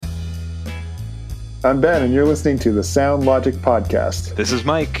I'm Ben, and you're listening to the Sound Logic Podcast. This is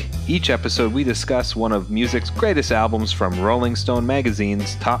Mike. Each episode, we discuss one of music's greatest albums from Rolling Stone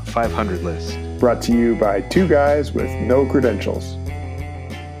magazine's Top 500 list. Brought to you by two guys with no credentials.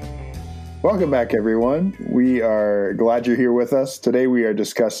 Welcome back, everyone. We are glad you're here with us. Today we are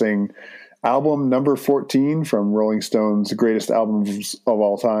discussing album number 14 from Rolling Stone's greatest albums of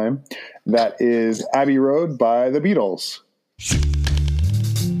all time. That is Abbey Road by the Beatles.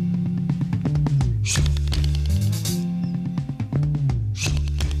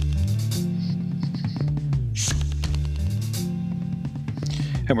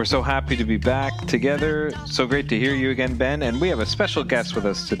 And we're so happy to be back together. So great to hear you again, Ben. And we have a special guest with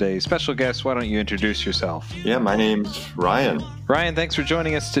us today. Special guest, why don't you introduce yourself? Yeah, my name's Ryan. Ryan, thanks for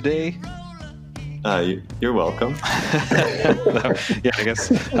joining us today. You're welcome. Yeah, I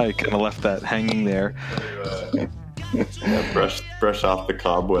guess I kind of left that hanging there. Brush off the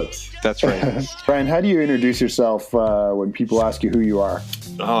cobwebs. That's right. Ryan, how do you introduce yourself when people ask you who you are?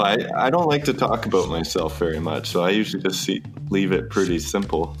 Oh, I don't like to talk about myself very much, so I usually just leave it pretty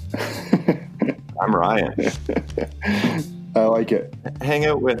simple. I'm Ryan. I like it. Hang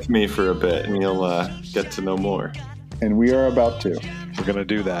out with me for a bit, and you'll get to know more. And we are about to. We're going to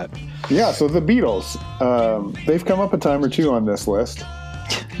do that. Yeah, so the Beatles, they've come up a time or two on this list.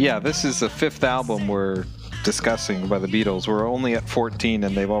 Yeah, this is the fifth album we're discussing by the Beatles. We're only at 14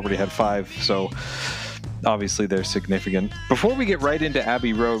 and they've already had 5, so obviously they're significant. Before we get right into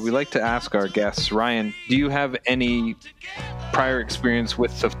Abbey Road, we like to ask our guests, Ryan, do you have any prior experience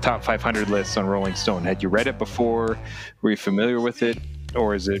with the top 500 lists on Rolling Stone? Had you read it before? Were you familiar with it?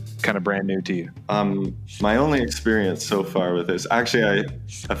 Or is it kind of brand new to you? My only experience so far with this, actually,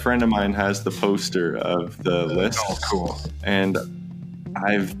 a friend of mine has the poster of the list. Oh, cool. And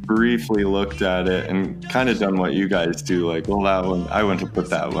I've briefly looked at it and kind of done what you guys do. Like, well, that one, I want to put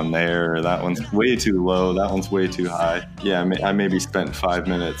that one there, or that one's way too low, that one's way too high. Yeah, I maybe spent 5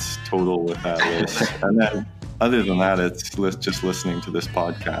 minutes total with that list. And then other than that, it's just listening to this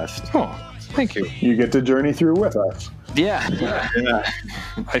podcast. Oh, thank you. You get to journey through with us. Yeah.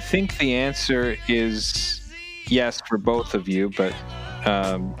 I think the answer is yes for both of you, but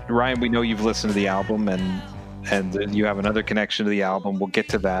Ryan, we know you've listened to the album and you have another connection to the album. We'll get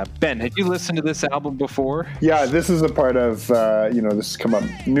to that. Ben, had you listened to this album before? Yeah, this is a part of, this has come up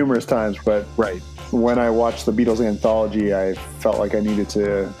numerous times, but right. When I watched the Beatles anthology, I felt like I needed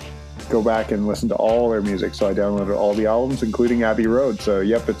to go back and listen to all their music, so I downloaded all the albums, including Abbey Road. So,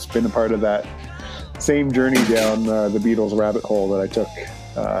 yep, it's been a part of that same journey down the Beatles rabbit hole that I took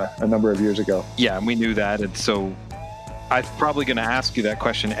a number of years ago. Yeah, and we knew that, and so I'm probably going to ask you that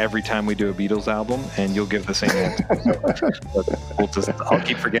question every time we do a Beatles album, and you'll give the same answer. I'll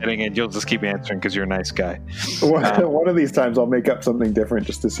keep forgetting, and you'll just keep answering because you're a nice guy. One of these times I'll make up something different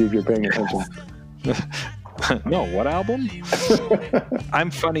just to see if you're paying attention. No, what album?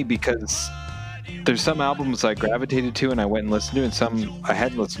 I'm funny because there's some albums I gravitated to and I went and listened to, and some I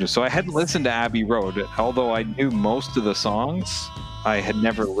hadn't listened to. So I hadn't listened to Abbey Road, although I knew most of the songs. I had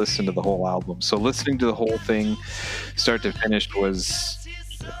never listened to the whole album. So listening to the whole thing, start to finish, was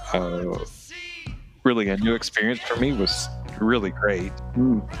really a new experience for me. Was really great.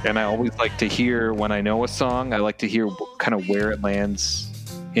 And I always like to hear, when I know a song, I like to hear kind of where it lands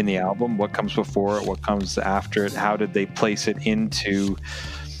in the album, what comes before it, what comes after it, how did they place it into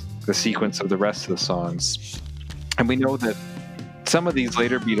the sequence of the rest of the songs. And we know that some of these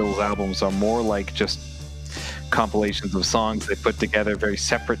later Beatles albums are more like just compilations of songs they put together, very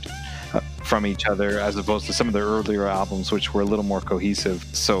separate from each other, as opposed to some of their earlier albums, which were a little more cohesive.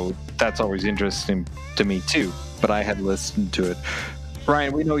 So that's always interesting to me too, but I had listened to it.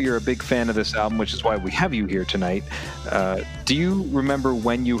 Ryan, we know you're a big fan of this album, which is why we have you here tonight. Do you remember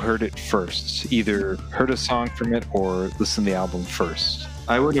when you heard it first? Either heard a song from it or listened to the album first?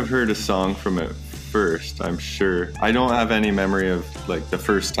 I would have heard a song from it first, I'm sure. I don't have any memory of like the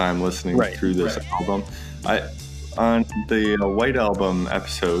first time listening through this album. On the White Album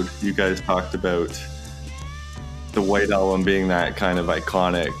episode, you guys talked about the White Album being that kind of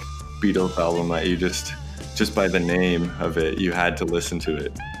iconic Beatles album that you just by the name of it, you had to listen to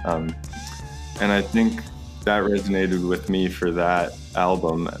it. And I think that resonated with me for that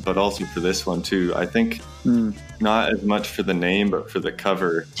album, but also for this one too. I think not as much for the name, but for the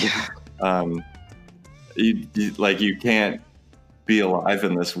cover. Yeah. You can't be alive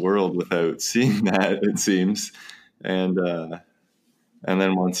in this world without seeing that, it seems. And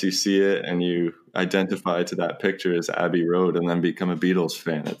then once you see it and you identify to that picture as Abbey Road and then become a Beatles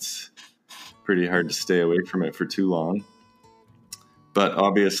fan, it's pretty hard to stay away from it for too long. But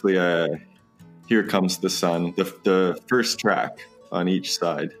obviously, Here Comes the Sun, the first track on each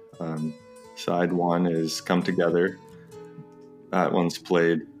side, Side one is Come Together. That one's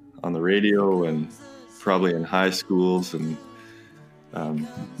played on the radio and probably in high schools and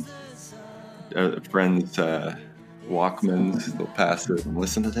friends' Walkmans. They'll pass it and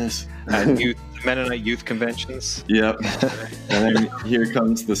listen to this. At Mennonite youth conventions. Yep. And then Here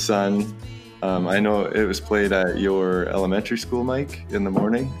Comes the Sun. I know it was played at your elementary school, Mike, in the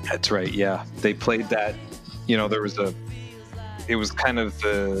morning. That's right. Yeah, they played that. You know, it was kind of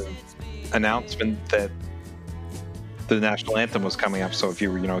the announcement that the national anthem was coming up. So if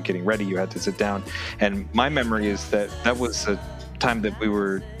you were, getting ready, you had to sit down. And my memory is that was a time that we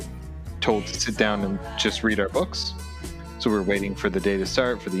were told to sit down and just read our books. So we were waiting for the day to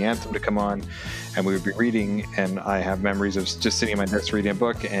start, for the anthem to come on, and we would be reading. And I have memories of just sitting in my desk reading a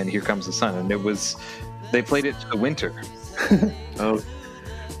book, and Here Comes the Sun. And they played it to the winter. Oh.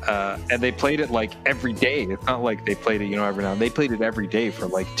 And they played it like every day. It's not like they played it, every now and then. They played it every day for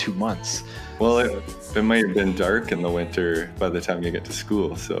like 2 months. Well, it might have been dark in the winter by the time you get to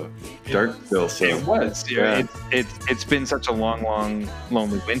school. So dark still. So it was. Yeah. It's been such a long,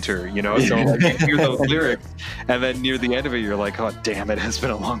 lonely winter. So like, you hear those lyrics, and then near the end of it, you're like, oh damn, it has been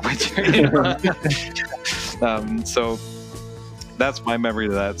a long winter. So that's my memory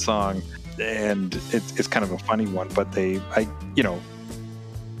of that song, and it's kind of a funny one. But the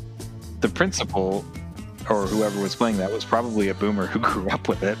principal or whoever was playing that was probably a boomer who grew up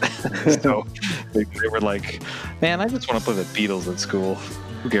with it. So they were like, man, I just want to play the Beatles at school.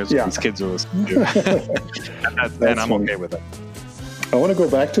 Who cares what these kids are listening to? and I'm funny. Okay with it. I want to go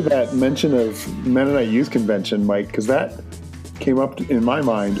back to that mention of Mennonite Youth Convention, Mike, because that came up in my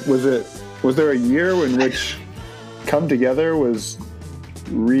mind. Was there a year in which Come Together was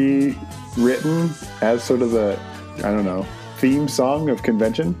rewritten as sort of the, theme song of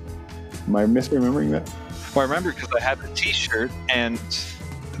convention? Am I misremembering that? Well, I remember because I had the T-shirt, and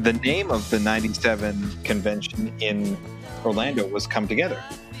the name of the 97 convention in Orlando was Come Together.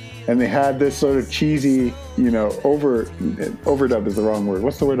 And they had this sort of cheesy, overdub is the wrong word.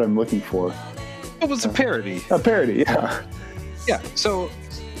 What's the word I'm looking for? It was a parody. A parody, yeah. Yeah, so,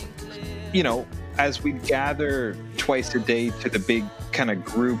 as we gather twice a day to the big kind of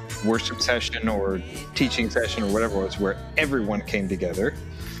group worship session or teaching session or whatever it was, where everyone came together,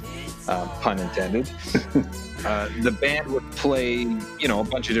 pun intended, the band would play, a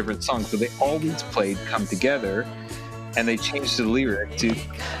bunch of different songs, but they always played Come Together, and they changed the lyric to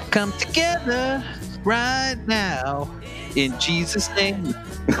Come Together right now in Jesus' name.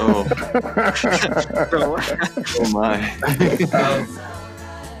 Oh, oh my.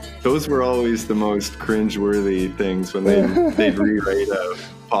 Those were always the most cringeworthy things when they'd rewrite a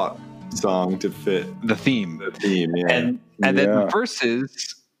pop song to fit the theme. Yeah. And then the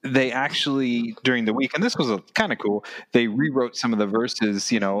verses, they actually, during the week, and this was kind of cool, they rewrote some of the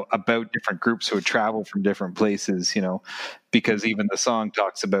verses, about different groups who would travel from different places, because even the song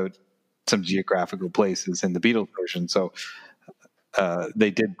talks about some geographical places in the Beatles version. So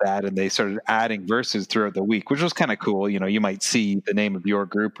they did that, and they started adding verses throughout the week, which was kind of cool. You might see the name of your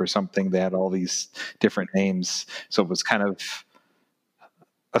group or something. They had all these different names. So it was kind of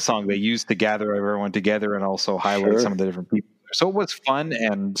a song they used to gather everyone together and also highlight some of the different people. So it was fun,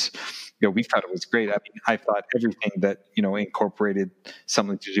 and we thought it was great. I mean, I thought everything that incorporated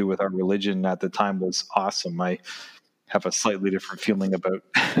something to do with our religion at the time was awesome. I have a slightly different feeling about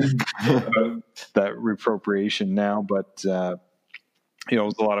that reappropriation now, but it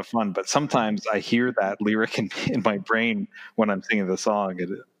was a lot of fun. But sometimes I hear that lyric in my brain when I'm singing the song,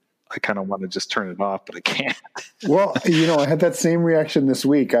 and I kind of want to just turn it off, but I can't. Well, I had that same reaction this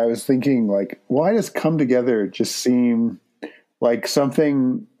week. I was thinking, like, why does Come Together just seem like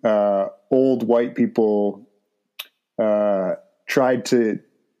something old white people tried to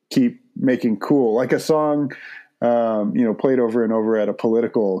keep making cool, like a song, played over and over at a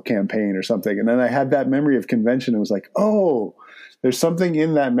political campaign or something. And then I had that memory of convention. It was like, oh, there's something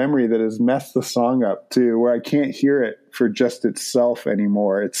in that memory that has messed the song up too, where I can't hear it for just itself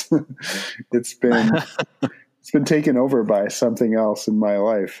anymore. It's been taken over by something else in my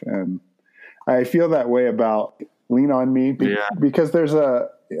life, and I feel that way about Lean on Me because there's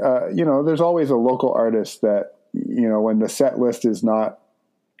there's always a local artist that, when the set list is not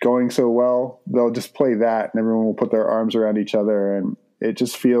going so well, they'll just play that and everyone will put their arms around each other. And it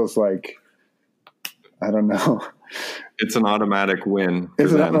just feels like, I don't know. It's an automatic win.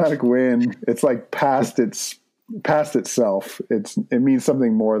 It's an automatic win. It's like past itself. It means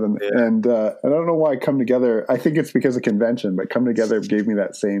something more than, and I don't know why Come Together, I think it's because of convention, but Come Together gave me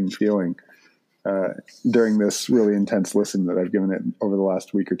that same feeling during this really intense listen that I've given it over the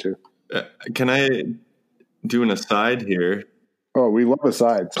last week or two. Can I do an aside here? Oh, we love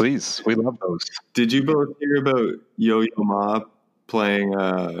asides. Please, we love those. Did you both hear about Yo-Yo Ma playing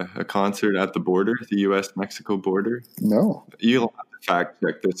a concert at the border, the U.S.-Mexico border? No. You'll have to fact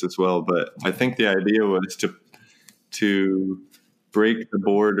check this as well, but I think the idea was to break the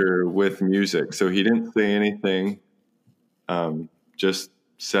border with music. So he didn't say anything, just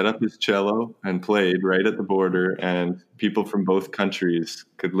set up his cello and played right at the border, and people from both countries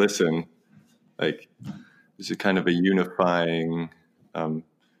could listen. Like, it's a kind of a unifying,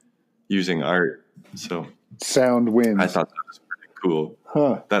 using art. So sound wins. I thought that was pretty cool.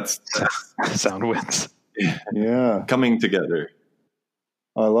 Huh. That's sound wins. Yeah. Coming together.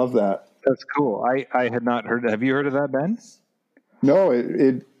 I love that. That's cool. I had not heard. Have you heard of that, Ben? No,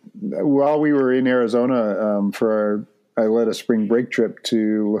 it while we were in Arizona I led a spring break trip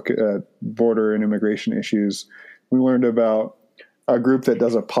to look at border and immigration issues. We learned about a group that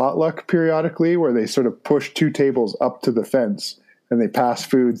does a potluck periodically where they sort of push two tables up to the fence and they pass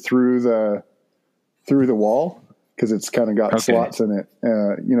food through the wall because it's kind of got slots in it.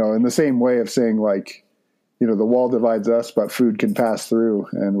 In the same way of saying, like, the wall divides us, but food can pass through,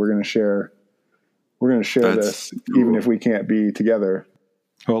 and we're going to share. We're going to share this, even if we can't be together.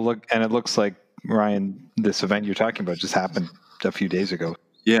 Well, look, and it looks like, Ryan, this event you're talking about just happened a few days ago.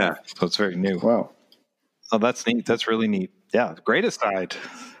 Yeah. So it's very new. Wow. Oh, that's neat. That's really neat. Yeah. Great aside.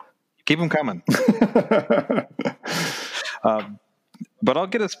 Keep them coming. But I'll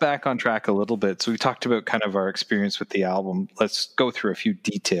get us back on track a little bit. So we talked about kind of our experience with the album. Let's go through a few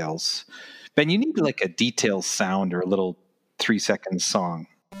details. Ben, you need like a details sound or a little 3-second song.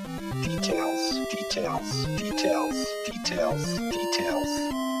 Details.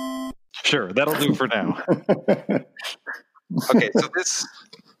 Sure, that'll do for now. Okay, so this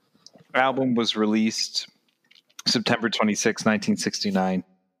album was released September 26, 1969.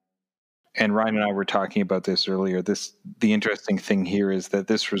 And Ryan and I were talking about this earlier. The interesting thing here is that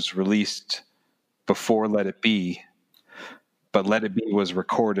this was released before Let It Be, but Let It Be was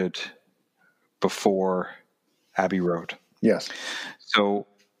recorded before Abbey Road. Yes. So,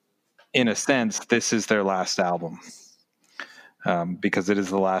 in a sense, this is their last album because it is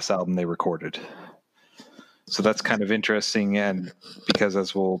the last album they recorded. So that's kind of interesting, and because,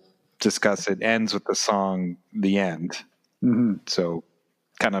 as we'll discuss, it ends with the song "The End." Mm-hmm. So,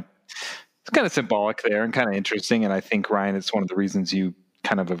 it's kind of symbolic there and kind of interesting. And I think, Ryan, it's one of the reasons you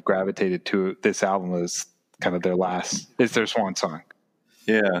kind of have gravitated to this album as kind of their swan song.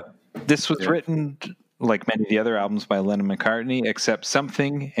 Yeah. This was written, like many of the other albums, by Lennon and McCartney, except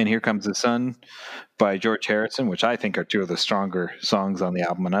Something and Here Comes the Sun by George Harrison, which I think are two of the stronger songs on the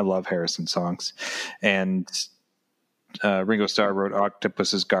album. And I love Harrison songs. And Ringo Starr wrote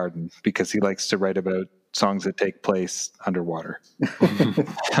Octopus's Garden because he likes to write about songs that take place underwater.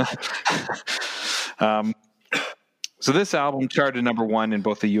 So this album charted number 1 in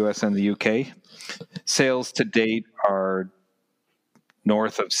both the US and the UK. Sales to date are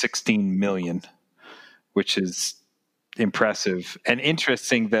north of 16 million, which is impressive and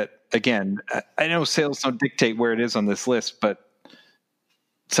interesting. That, again, I know sales don't dictate where it is on this list, but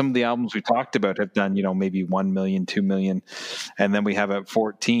some of the albums we talked about have done, maybe 1 million, 2 million. And then we have at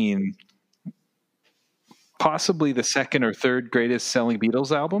 14, possibly the second or third greatest selling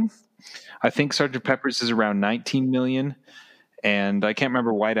Beatles album. I think Sgt. Pepper's is around 19 million. And I can't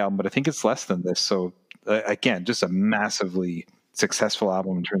remember White Album, but I think it's less than this. So again, just a massively successful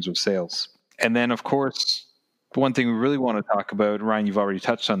album in terms of sales. And then, of course, one thing we really want to talk about, Ryan, you've already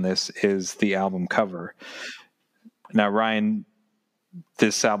touched on this, is the album cover. Now, Ryan,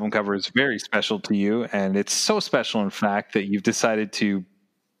 this album cover is very special to you, and it's so special, in fact, that you've decided to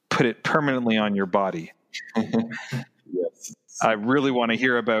put it permanently on your body. Yes. I really want to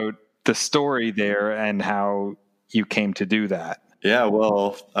hear about the story there and how you came to do that. Yeah,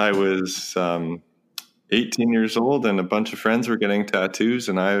 well, I was 18 years old, and a bunch of friends were getting tattoos,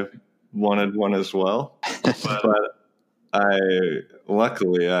 and I wanted one as well. But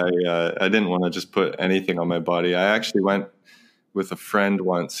luckily I didn't want to just put anything on my body. I actually went with a friend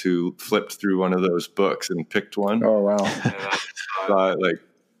once who flipped through one of those books and picked one. Oh, wow. And I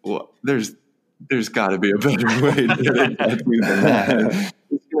thought, there's got to be a better way to get a tattoo than that.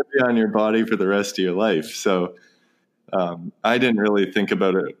 It's going to be on your body for the rest of your life. So I didn't really think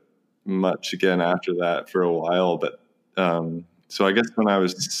about it much again after that for a while. But so I guess when I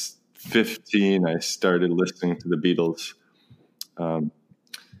was 15, I started listening to the Beatles.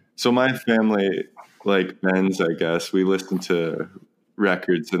 So my family, like Ben's, I guess, we listened to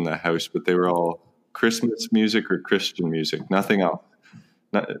records in the house, but they were all Christmas music or Christian music. Nothing else.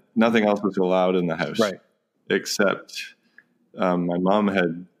 Nothing else was allowed in the house, right? Except my mom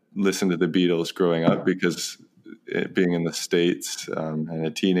had listened to the Beatles growing up because being in the States and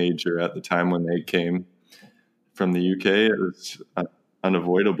a teenager at the time when they came from the UK, it was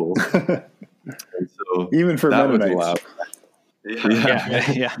unavoidable. So even for Mennonites.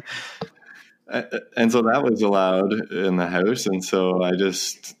 Yeah. And so that was allowed in the house. And so I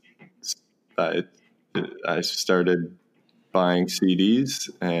started buying CDs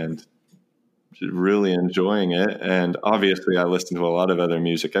and really enjoying it. And obviously I listened to a lot of other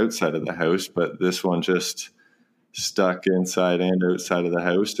music outside of the house, but this one just stuck inside and outside of the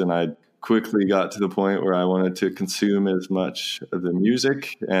house. And I quickly got to the point where I wanted to consume as much of the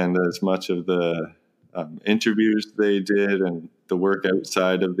music and as much of the interviews they did and the work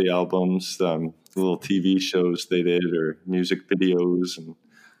outside of the albums, the little TV shows they did or music videos and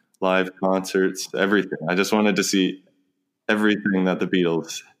live concerts, everything. I just wanted to see everything that the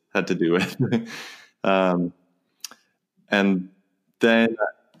Beatles had to do with. And then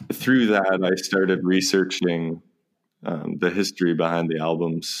through that, I started researching the history behind the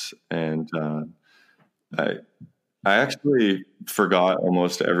albums. And I actually forgot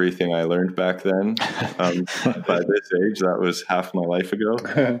almost everything I learned back then. By this age, that was half my life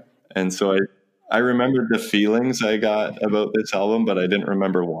ago. And so I remembered the feelings I got about this album, but I didn't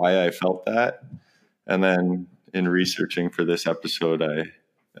remember why I felt that. And then in researching for this episode,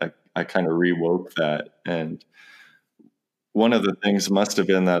 I kind of rewoke that. And one of the things must have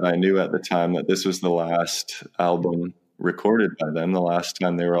been that I knew at the time that this was the last album recorded by them, the last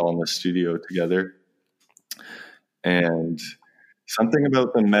time they were all in the studio together. And something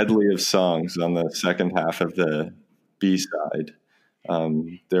about the medley of songs on the second half of the B-side,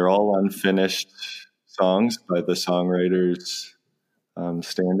 they're all unfinished songs by the songwriters'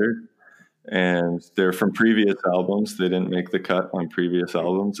 standard. And they're from previous albums. They didn't make the cut on previous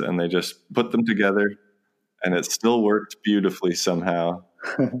albums, and they just put them together, and it still worked beautifully somehow.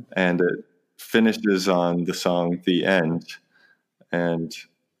 And it finishes on the song "The End," and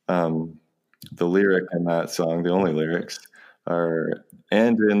the lyric in that song, the only lyrics, are,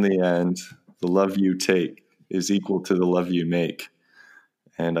 "And in the end, the love you take is equal to the love you make."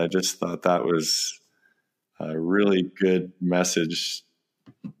 And I just thought that was a really good message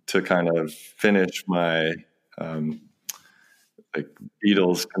to kind of finish my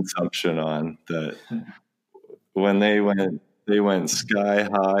Beatles consumption on. That when they went sky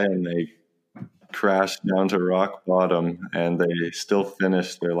high and they crashed down to rock bottom, and they still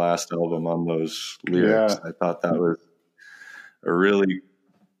finished their last album on those lyrics. Yeah. I thought that was a really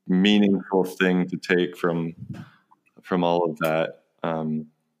meaningful thing to take from all of that. And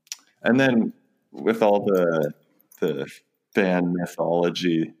then with all the band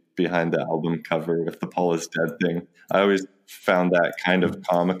mythology behind the album cover with the Paul is Dead thing, I always found that kind of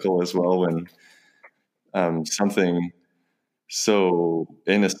comical as well, when something so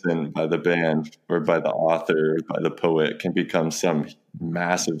innocent by the band or by the author, or by the poet, can become some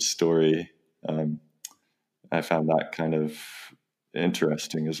massive story. I found that kind of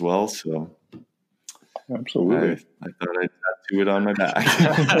interesting as well. So absolutely, I thought I'd tattoo it on my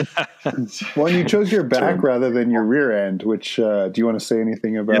back. Well, you chose your back rather than your rear end, which do you want to say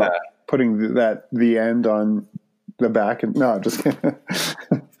anything about putting the end on the back? And no, just kidding.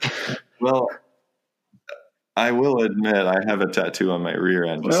 Well, I will admit I have a tattoo on my rear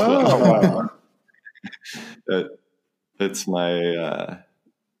end as well. Wow. It's my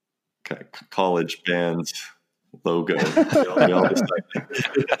college band's logo.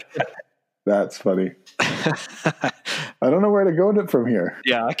 That's funny. I don't know where to go from here.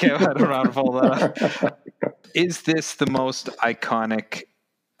 Yeah, I don't know how to follow that up. Is this the most iconic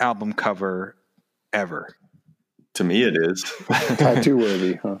album cover ever? To me, it is. Tattoo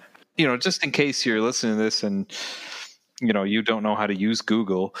worthy, huh? Just in case you're listening to this and, you don't know how to use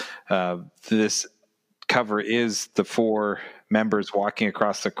Google, this cover is the four members walking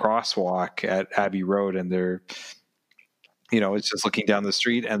across the crosswalk at Abbey Road, and they're, it's just looking down the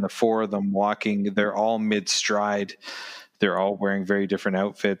street, and the four of them walking, they're all mid-stride. They're all wearing very different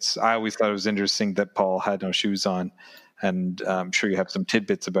outfits. I always thought it was interesting that Paul had no shoes on, and I'm sure you have some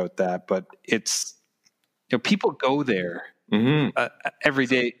tidbits about that, but it's, people go there. Mm-hmm. Every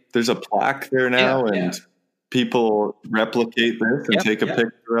day. There's a plaque there now, and people replicate this and take a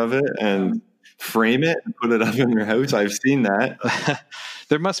picture of it and frame it and put it up in their house. I've seen that.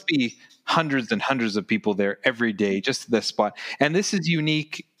 There must be hundreds and hundreds of people there every day, just this spot. And this is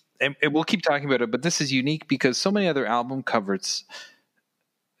unique, and we'll keep talking about it, but this is unique because so many other album covers,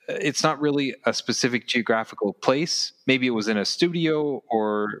 it's not really a specific geographical place. Maybe it was in a studio,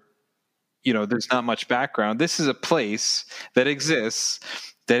 or there's not much background. This is a place that exists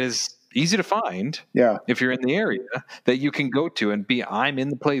that is easy to find. Yeah. If you're in the area that you can go to and I'm in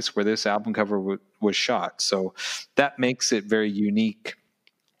the place where this album cover was shot. So that makes it very unique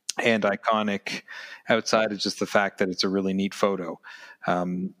and iconic outside of just the fact that it's a really neat photo.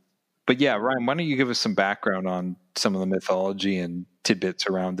 But yeah, Ryan, why don't you give us some background on some of the mythology and tidbits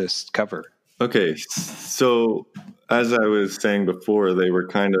around this cover? Okay, so as I was saying before, they were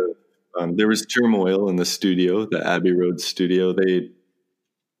kind of there was turmoil in the studio, the Abbey Road studio. They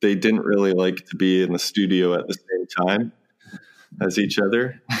didn't really like to be in the studio at the same time as each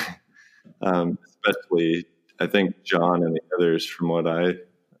other, especially I think John and the others from what I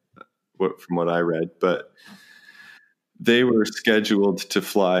read. But they were scheduled to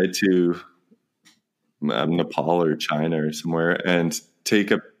fly to Nepal or China or somewhere and take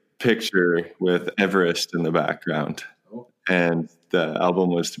a picture with Everest in the background. And the album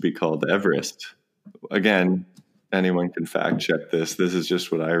was to be called Everest. Again, anyone can fact check this. This is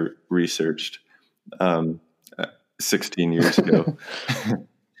just what I researched 16 years ago.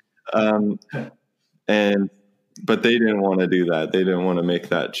 But they didn't want to do that. They didn't want to make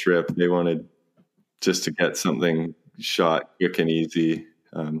that trip. They wanted just to get something shot quick and easy.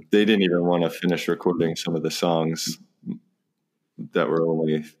 They didn't even want to finish recording some of the songs that were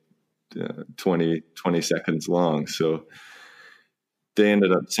only 20 seconds long. So they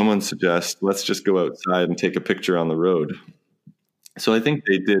ended up, someone suggests, let's just go outside and take a picture on the road. So I think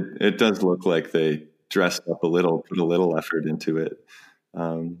they did. It does look like they dressed up a little, put a little effort into it,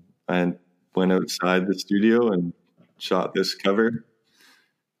 and went outside the studio and shot this cover.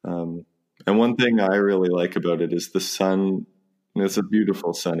 And one thing I really like about it is the sun. It's a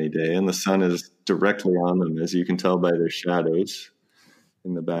beautiful sunny day, and the sun is directly on them, as you can tell by their shadows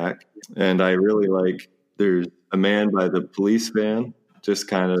in the back. And I really like, there's a man by the police van just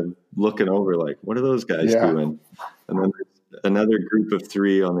kind of looking over like, what are those guys doing? And then there's another group of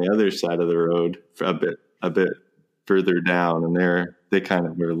three on the other side of the road a bit further down, and they kind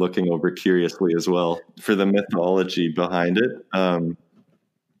of were looking over curiously as well for the mythology behind it.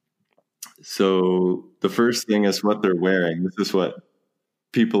 So the first thing is what they're wearing. This is what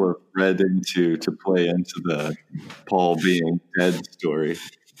people have read into to play into the Paul being dead story.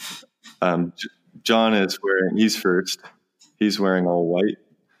 John is he's wearing all white,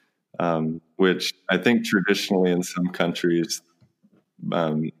 which I think traditionally in some countries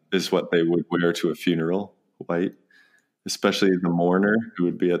is what they would wear to a funeral, white, especially the mourner who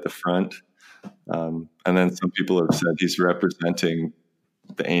would be at the front. And then some people have said he's representing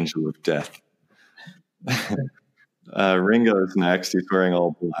the angel of death. Ringo's next. He's wearing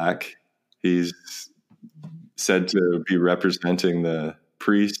all black. He's said to be representing the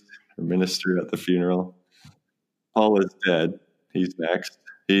priest or minister at the funeral. Paul is dead. He's next.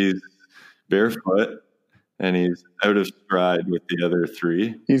 He's barefoot and he's out of stride with the other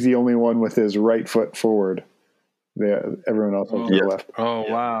three. He's the only one with his right foot forward. Everyone else on the left. Oh,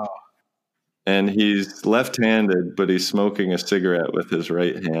 wow. And he's left-handed, but he's smoking a cigarette with his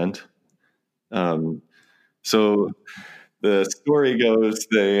right hand. So the story goes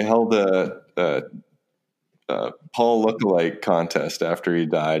they held a Paul lookalike contest after he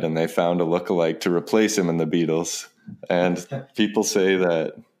died, and they found a lookalike to replace him in the Beatles. And people say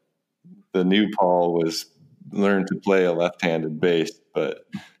that the new Paul learned to play a left-handed bass, but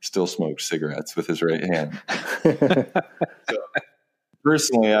still smoked cigarettes with his right hand. So,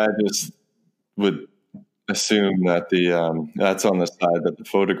 personally, I just would assume that that's on the side that the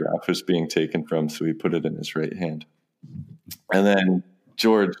photograph was being taken from, so he put it in his right hand. And then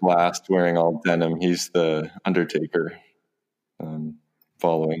George last, wearing all denim, he's the undertaker,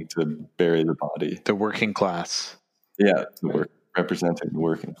 following to bury the body. The working class. Yeah, representing the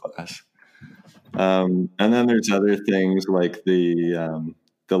working class. And then there's other things like the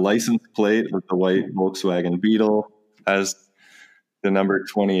license plate with the white Volkswagen Beetle has the number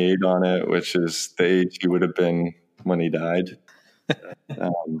 28 on it, which is the age he would have been when he died.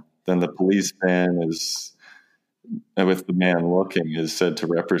 Then the police van is, with the man looking, is said to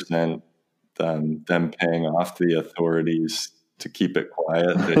represent them paying off the authorities to keep it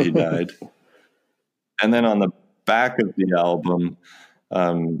quiet that he died. And then on the back of the album,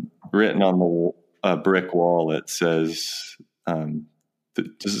 written on the brick wall, it says,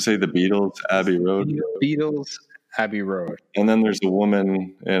 does it say the Beatles, Abbey Road? Beatles, Abbey Road. And then there's a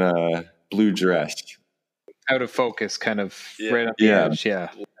woman in a blue dress. Out of focus, kind of right on the edge,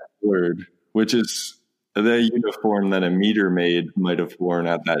 Word, which is the uniform that a meter maid might have worn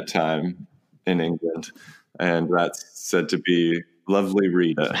at that time in England. And that's said to be lovely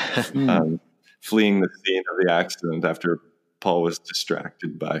Rita, fleeing the scene of the accident after Paul was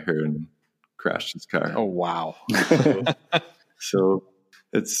distracted by her and crashed his car. Oh, wow. So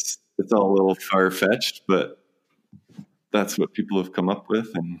it's it's all a little far-fetched, but that's what people have come up with,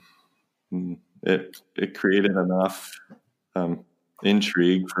 and it created enough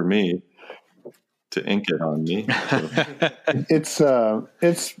intrigue for me to ink it on me. So.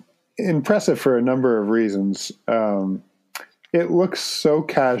 It's impressive for a number of reasons. It looks so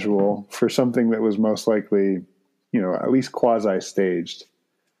casual for something that was most likely, at least quasi-staged.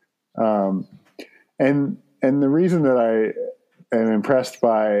 And the reason that I am impressed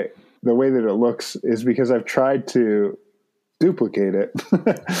by the way that it looks is because I've tried to duplicate it.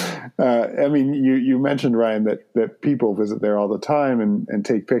 I mean, you mentioned, Ryan, that people visit there all the time and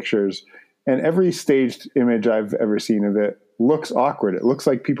take pictures, and every staged image I've ever seen of it looks awkward. It looks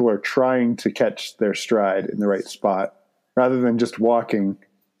like people are trying to catch their stride in the right spot rather than just walking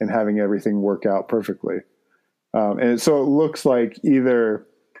and having everything work out perfectly. And so it looks like either,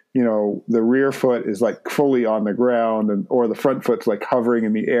 the rear foot is like fully on the ground or the front foot's like hovering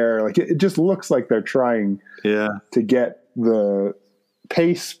in the air. Like it just looks like they're trying to get the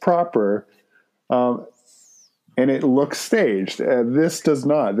pace proper. And it looks staged. This does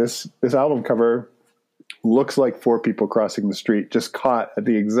not. This album cover looks like four people crossing the street, just caught at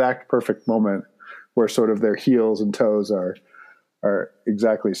the exact perfect moment where sort of their heels and toes are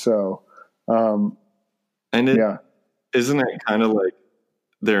exactly so. And isn't it kind of like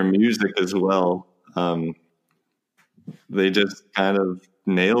their music as well? They just kind of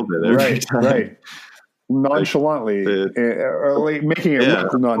nailed it every time. Right. Nonchalantly, or making it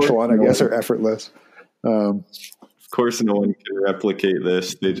look nonchalant, I guess, or effortless. Of course, no one can replicate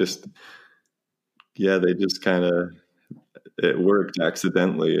this. They just kind of, it worked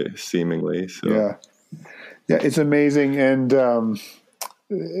accidentally, seemingly. So yeah, it's amazing, and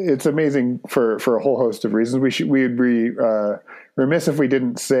it's amazing for a whole host of reasons. We'd be remiss if we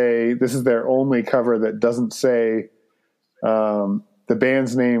didn't say this is their only cover that doesn't say the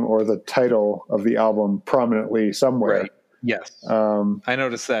band's name or the title of the album prominently somewhere. Right. Yes. I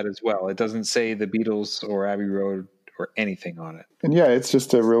noticed that as well. It doesn't say the Beatles or Abbey Road or anything on it. And it's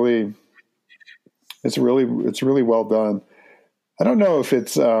just it's really well done. I don't know if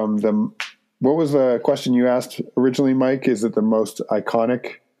it's what was the question you asked originally, Mike? Is it the most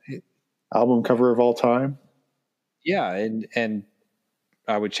iconic album cover of all time? Yeah. And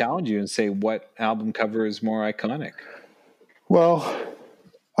I would challenge you and say, what album cover is more iconic? Well,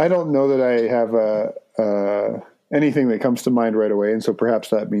 I don't know that I have anything that comes to mind right away, and so perhaps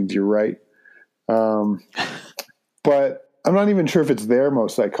that means you're right. But I'm not even sure if it's their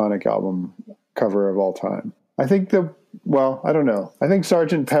most iconic album cover of all time. I think I don't know. I think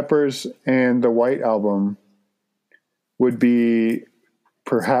Sgt. Pepper's and the White Album would be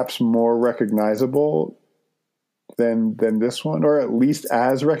perhaps more recognizable than this one, or at least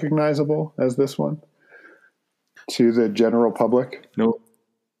as recognizable as this one to the general public. No,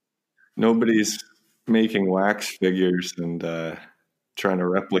 nobody's making wax figures and trying to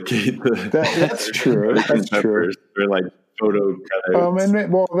replicate that's true. That's true. They're like photo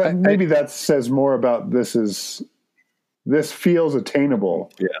cutouts. And maybe that says more about this feels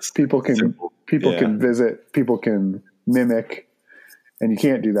attainable. Yes, people can visit, people can mimic, and you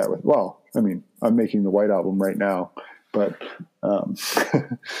can't do that with. Well, I mean, I'm making the White Album right now. But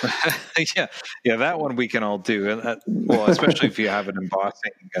yeah, that one we can all do. Especially if you have an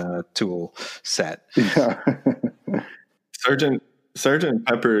embossing tool set. Yeah. Sgt.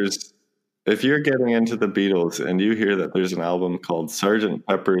 Pepper's. If you're getting into the Beatles and you hear that there's an album called Sgt.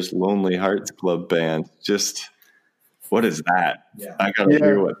 Pepper's Lonely Hearts Club Band, just what is that? Yeah. I gotta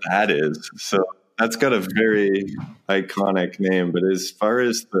hear what that is. So that's got a very iconic name. But as far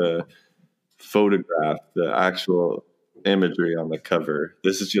as the photograph, the actual imagery on the cover,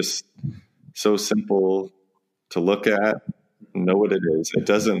 this is just so simple to look at, know what it is. It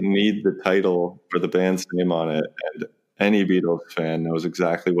doesn't need the title or the band's name on it, and any Beatles fan knows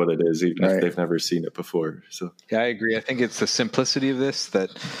exactly what it is, even if they've never seen it before. So yeah, I agree. I think it's the simplicity of this that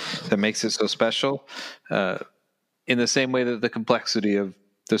makes it so special, in the same way that the complexity of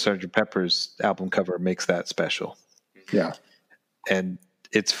the Sgt. Pepper's album cover makes that special. Yeah. And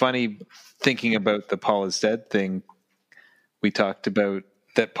it's funny thinking about the Paul is Dead thing. We talked about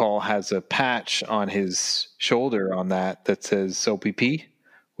that Paul has a patch on his shoulder on that says OPP,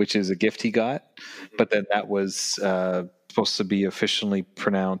 which is a gift he got. But then that was supposed to be officially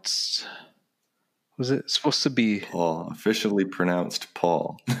pronounced. Was it supposed to be Paul? Officially pronounced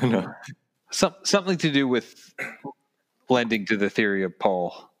Paul. No. Something to do with lending to the theory of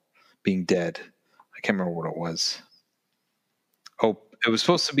Paul being dead. I can't remember what it was. It was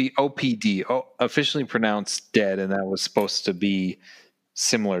supposed to be OPD, officially pronounced dead, and that was supposed to be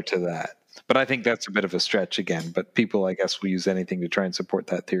similar to that. But I think that's a bit of a stretch again. But people, I guess, will use anything to try and support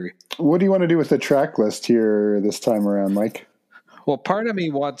that theory. What do you want to do with the track list here this time around, Mike? Well, part of me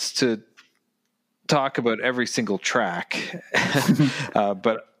wants to talk about every single track,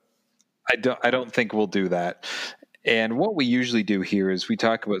 but I don't think we'll do that. And what we usually do here is we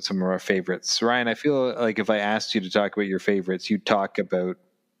talk about some of our favorites. Ryan, I feel like if I asked you to talk about your favorites, you'd talk about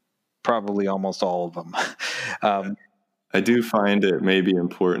probably almost all of them. I do find it maybe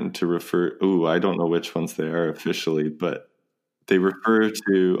important to refer. I don't know which ones they are officially, but they refer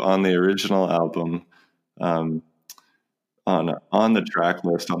to on the original album, on the track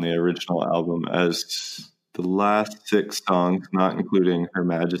list on the original album as the last 6 songs, not including Her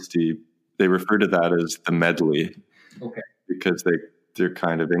Majesty. They refer to that as the medley, okay, because they're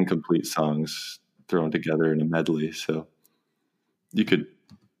kind of incomplete songs thrown together in a medley. So you could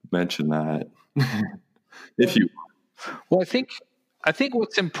mention that if you. Well, I think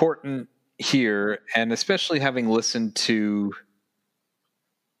what's important here, and especially having listened to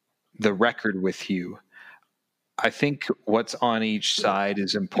the record with you, I think what's on each side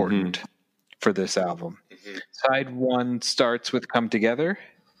is important for this album. Mm-hmm. Side 1 starts with Come Together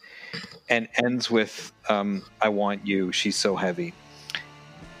and ends with I Want You, She's So Heavy.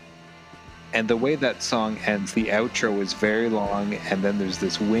 And the way that song ends, the outro is very long, and then there's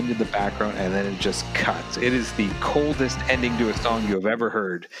this wind in the background, and then it just cuts. It is the coldest ending to a song you have ever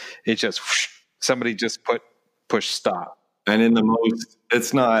heard. It just, whoosh, somebody just push stop. And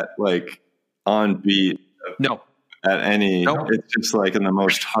it's not like on beat. No. At any, it's just like in the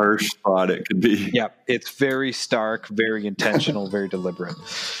most harsh spot it could be. Yeah, it's very stark, very intentional, very deliberate.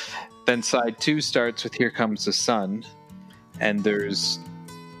 Then side 2 starts with Here Comes the Sun, and there's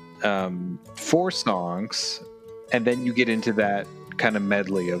 4 songs, and then you get into that kind of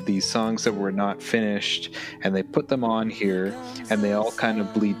medley of these songs that were not finished, and they put them on here, and they all kind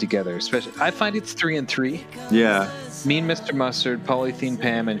of bleed together. Especially, I find it's 3 and 3. Yeah. Mean Mr. Mustard, Polythene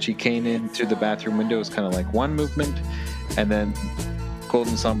Pam, and She Came In Through the Bathroom Window is kind of like one movement, and then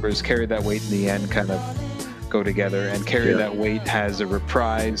Golden Slumbers, Carry That Weight in the end kind of go together, and Carry That Weight has a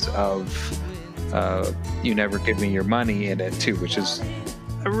reprise of You Never Give Me Your Money in it too, which is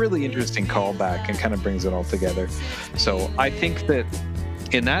a really interesting callback and kind of brings it all together. So I think that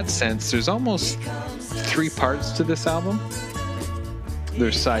in that sense, there's almost 3 parts to this album.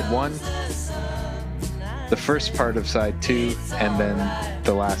 There's side 1, the first part of side 2, and then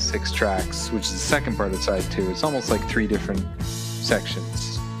the last 6 tracks, which is the second part of side 2. It's almost like 3 different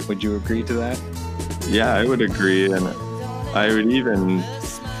sections. Would you agree to that? Yeah, I would agree. And I would even...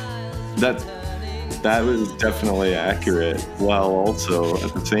 That was definitely accurate, while also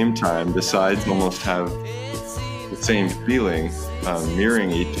at the same time the sides almost have the same feeling, mirroring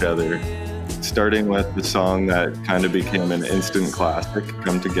each other, starting with the song that kind of became an instant classic,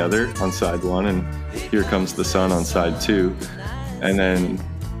 Come Together, on side 1, and Here Comes the Sun on side 2, and then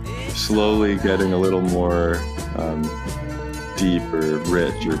slowly getting a little more deep or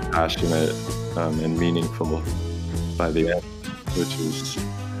rich or passionate and meaningful by the end, which is,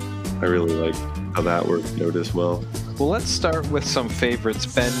 I really like how that worked out as well. Well, let's start with some favorites.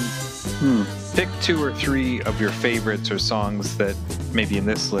 Ben, pick 2 or 3 of your favorites or songs that maybe in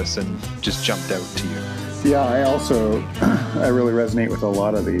this listen just jumped out to you. Yeah, I really resonate with a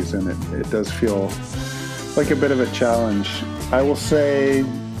lot of these, and it does feel like a bit of a challenge. I will say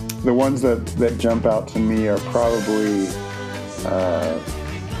the ones that jump out to me are probably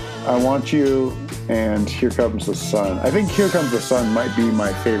I Want You and Here Comes the Sun. I think Here Comes the Sun might be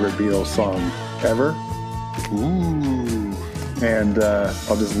my favorite Beatles song ever. Ooh. And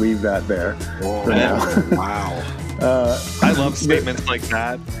I'll just leave that there for now. Wow. I love statements like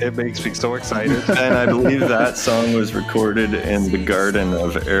that. It makes me so excited. And I believe that song was recorded in the garden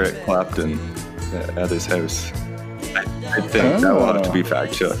of Eric Clapton at his house. I think that will have to be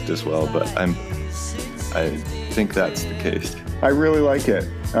fact checked as well, but I think that's the case. I really like it.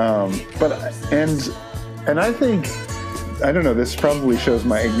 And I think, I don't know, this probably shows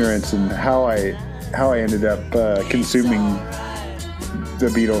my ignorance in how I ended up consuming the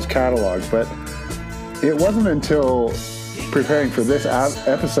Beatles catalog, but it wasn't until preparing for this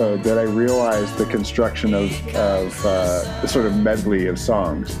episode that I realized the construction of the sort of medley of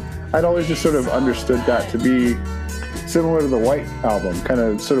songs. I'd always just sort of understood that to be similar to the White Album, kind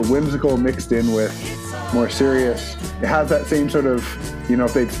of sort of whimsical mixed in with more serious. It has that same sort of,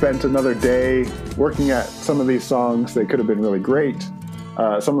 if they'd spent another day working at some of these songs, they could have been really great.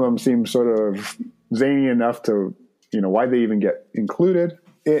 Some of them seem sort of zany enough to, why they even get included.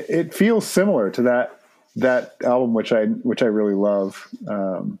 It feels similar to that album, which I really love,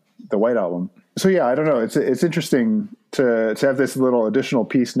 the White Album. So yeah, I don't know. It's interesting to have this little additional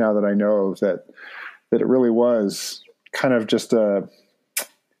piece now that I know that it really was kind of just in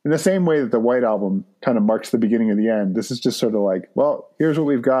the same way that the White Album kind of marks the beginning of the end. This is just sort of like, well, here's what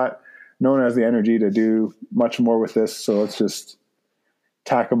we've got. No one has the energy to do much more with this, so let's just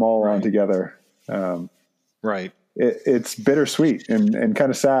tack them all on together. Right. It's bittersweet and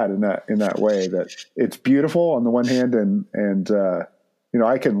kind of sad in that way, that it's beautiful on the one hand, and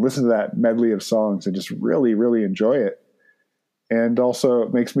I can listen to that medley of songs and just really, really enjoy it. And also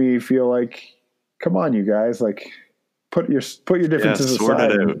it makes me feel like, come on, you guys, like put your differences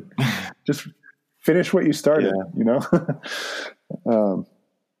aside. Just finish what you started,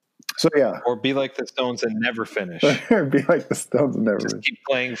 So yeah, or be like the Stones and never finish. Be like the Stones and never just keep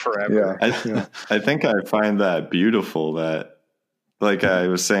playing forever. Yeah. I think I find that beautiful. That, like I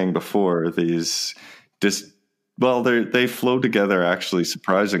was saying before, these they flow together actually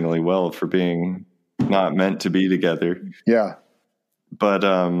surprisingly well for being not meant to be together. Yeah, but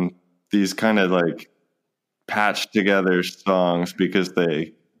these kind of like patched together songs because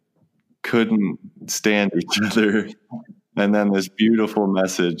they couldn't stand each other. And then this beautiful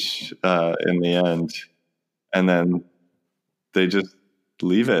message in the end. And then they just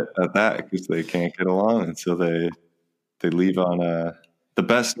leave it at that because they can't get along. And so they leave on the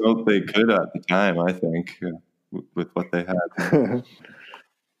best note they could at the time, I think, with what they had.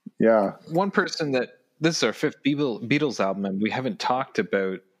 Yeah. One person this is our fifth Beatles album, and we haven't talked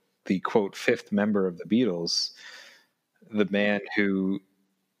about the, quote, fifth member of the Beatles, the man who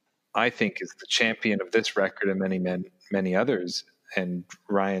I think is the champion of this record and many others. And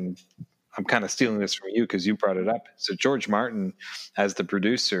Ryan, I'm kind of stealing this from you because you brought it up. So George Martin, as the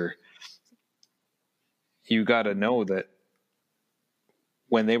producer, you got to know that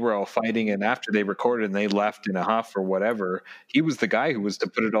when they were all fighting and after they recorded and they left in a huff or whatever, he was the guy who was to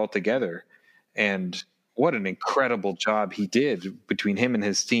put it all together. And what an incredible job he did between him and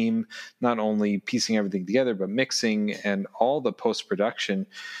his team, not only piecing everything together, but mixing and all the post-production.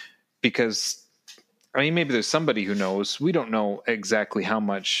 Because, I mean, maybe there's somebody who knows. We don't know exactly how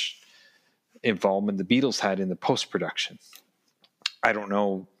much involvement the Beatles had in the post-production. I don't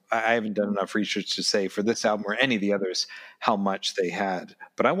know. I haven't done enough research to say for this album or any of the others how much they had.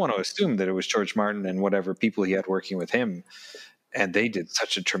 But I want to assume that it was George Martin and whatever people he had working with him. And they did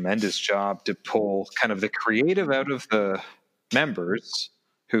such a tremendous job to pull kind of the creative out of the members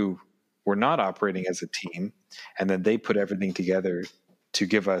who were not operating as a team. And then they put everything together to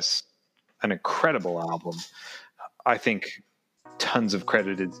give us an incredible album. I think tons of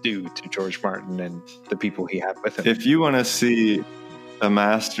credit is due to George Martin and the people he had with him. If you want to see a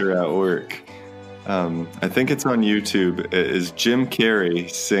master at work, I think it's on YouTube. It is Jim Carrey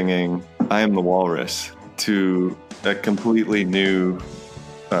singing I Am the Walrus to a completely new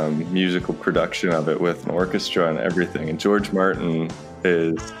musical production of it with an orchestra and everything. And George Martin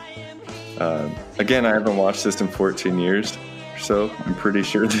is, again, I haven't watched this in 14 years or so. I'm pretty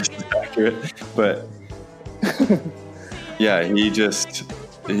sure this is accurate. But yeah, he's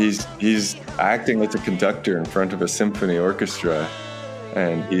acting as a conductor in front of a symphony orchestra.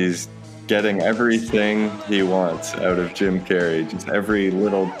 And he's getting everything he wants out of Jim Carrey, just every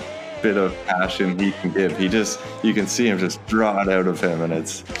little bit of passion he can give. You can see him just draw it out of him. And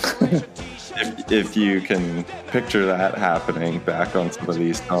it's, if you can picture that happening back on some of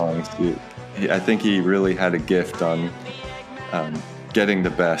these songs, I think he really had a gift on getting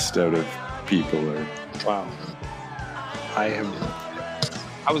the best out of people. Wow. I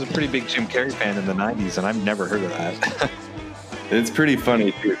was a pretty big Jim Carrey fan in the 90s, and I've never heard of that. It's pretty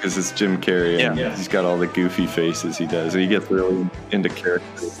funny, too, because it's Jim Carrey, and he's got all the goofy faces he does. He gets really into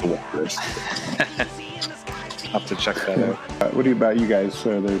characters. I'll have to check that out. What about you guys?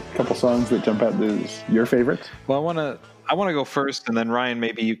 Are there a couple songs that jump out as your favorites? Well, I want to go first, and then Ryan,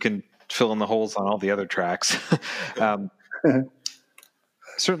 maybe you can fill in the holes on all the other tracks.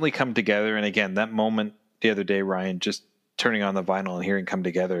 Certainly Come Together, and again, that moment the other day, Ryan, just turning on the vinyl and hearing Come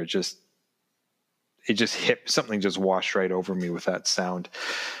Together, it just hit, something just washed right over me with that sound.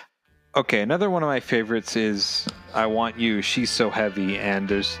 Okay, another one of my favorites is I Want You, She's So Heavy, and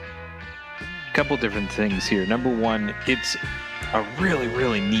there's a couple different things here. Number one, it's a really,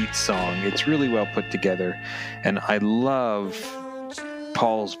 really neat song. It's really well put together, and I love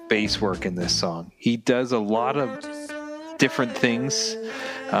Paul's bass work in this song. He does a lot of different things,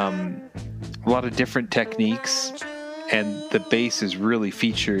 a lot of different techniques, and the bass is really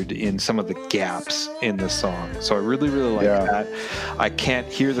featured in some of the gaps in the song. So I really, really like that. I can't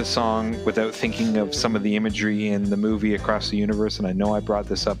hear the song without thinking of some of the imagery in the movie Across the Universe, and I know I brought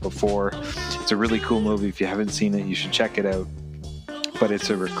this up before. It's a really cool movie. If you haven't seen it, you should check it out. but it's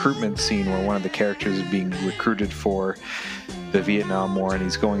a recruitment scene where one of the characters is being recruited for the Vietnam War, and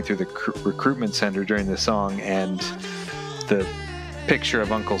he's going through the recruitment center during the song, and the picture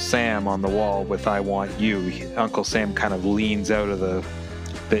of Uncle Sam on the wall with "I Want You," Uncle Sam kind of leans out of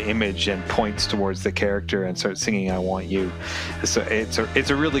the image and points towards the character and starts singing "I Want You." So it's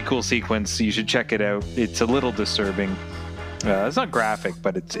a really cool sequence. You should check it out. It's a little disturbing. It's not graphic,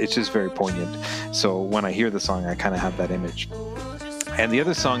 but it's just very poignant. So when I hear the song, I kind of have that image. And the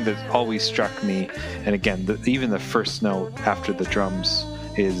other song that always struck me, and again, even the first note after the drums,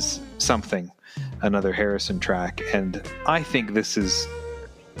 is "Something," another Harrison track. And I think this is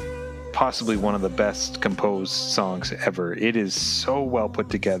possibly one of the best composed songs ever. It is so well put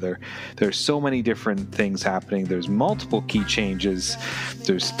together. There's so many different things happening. There's multiple key changes.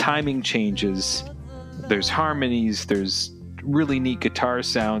 There's timing changes. There's harmonies. There's really neat guitar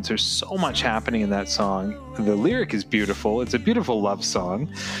sounds. There's so much happening in that song. The lyric is beautiful. It's a beautiful love song.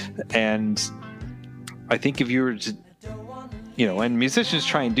 And I think if you were to, and musicians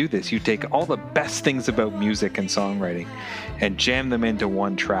try and do this, you take all the best things about music and songwriting and jam them into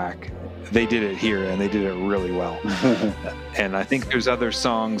one track. They did it here, and they did it really well. And I think there's other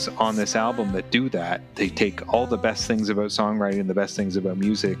songs on this album that do that. They take all the best things about songwriting, the best things about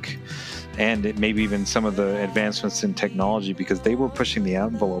music, and maybe even some of the advancements in technology, because they were pushing the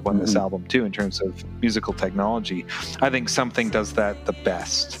envelope on this album too in terms of musical technology. I think Something does that the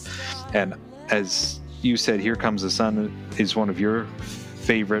best. And as you said, Here Comes the Sun is one of your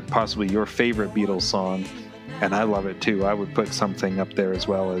favorite, possibly your favorite Beatles song, and I love it too. I would put Something up there as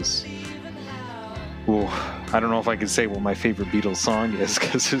well as... I don't know if I can say what my favorite Beatles song is,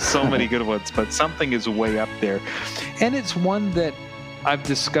 because there's so many good ones, but Something is way up there. And it's one that I've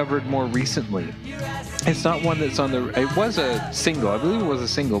discovered more recently. It's not one that's on the... It was a single. I believe it was a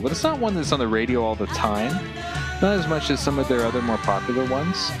single, but it's not one that's on the radio all the time. Not as much as some of their other more popular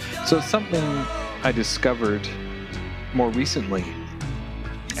ones. So it's something I discovered more recently.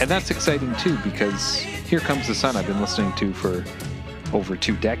 And that's exciting too, because Here Comes the Sun I've been listening to for over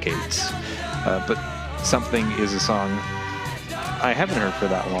 2 decades. But Something is a song I haven't heard for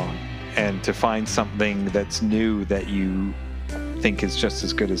that long. And to find something that's new that you think is just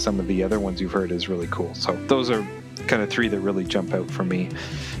as good as some of the other ones you've heard is really cool. So those are kind of 3 that really jump out for me.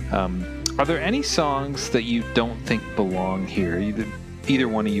 Are there any songs that you don't think belong here? Either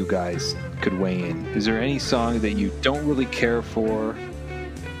one of you guys could weigh in. Is there any song that you don't really care for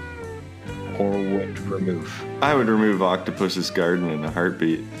or would remove? I would remove Octopus's Garden in a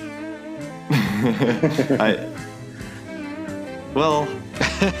heartbeat.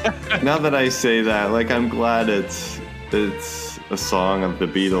 Now that I say that, I'm glad it's a song of the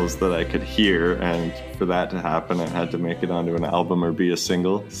Beatles that I could hear, and for that to happen, I had to make it onto an album or be a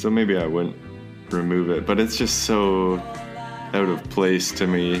single. So maybe I wouldn't remove it, but it's just so out of place to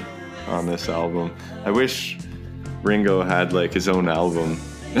me on this album. I wish Ringo had his own album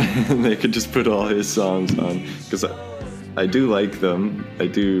and they could just put all his songs on, because I do like them.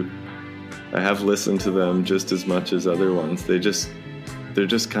 I have listened to them just as much as other ones. They're just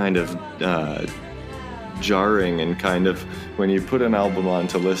kind of jarring, and kind of when you put an album on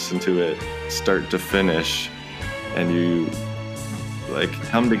to listen to it start to finish, and you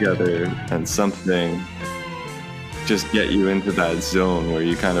come together and something just get you into that zone where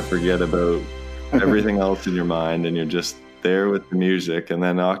you kind of forget about everything else in your mind, and you're just there with the music, and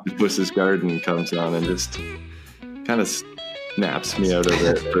then Octopus's Garden comes on and just kind of snaps me out of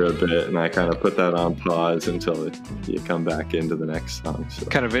it for a bit, and I kind of put that on pause until you come back into the next song. So.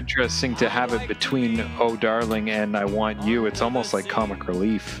 Kind of interesting to have it between Oh Darling and I Want You. It's almost like comic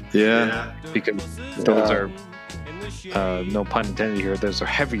relief. Yeah. Because those are, no pun intended here, those are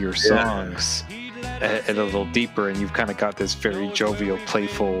heavier songs, and a little deeper, and you've kind of got this very jovial,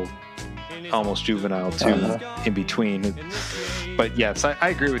 playful, almost juvenile tune in between. But yes, I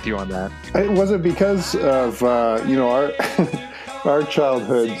agree with you on that. Was it because of our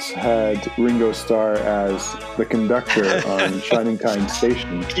childhoods had Ringo Starr as the conductor on Shining Time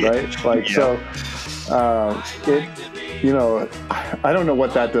Station, right? So I don't know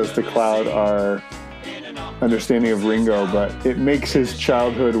what that does to cloud our understanding of Ringo, but it makes his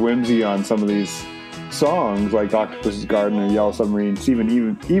childhood whimsy on some of these songs like Octopus's Garden or Yellow Submarine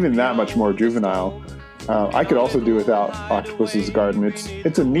even that much more juvenile. I could also do without Octopus's Garden.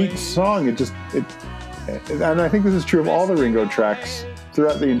 It's a neat song. And I think this is true of all the Ringo tracks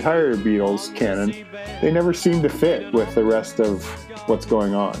throughout the entire Beatles canon. They never seem to fit with the rest of what's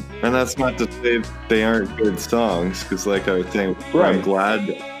going on. And that's not to say they aren't good songs, because like I was saying, right. I'm glad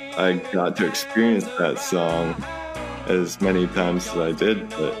I got to experience that song as many times as I did,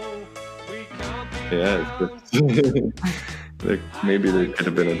 but yeah. maybe there could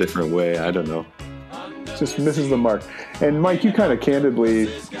have been a different way. I don't know. Just misses the mark. And Mike, you kind of candidly,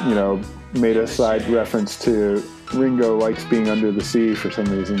 made a side reference to Ringo likes being under the sea for some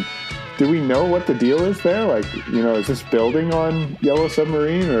reason. Do we know what the deal is there? Like, is this building on Yellow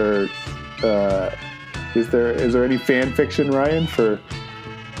Submarine, or is there any fan fiction, Ryan, for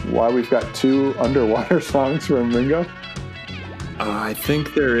why we've got 2 underwater songs from Ringo? I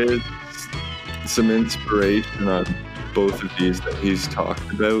think there is some inspiration on both of these that he's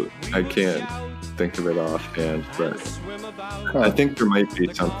talked about. I can't think of it offhand, but I think there might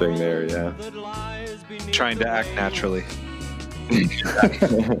be something there, yeah. Trying to act naturally.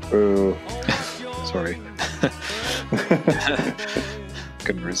 Ooh. Sorry.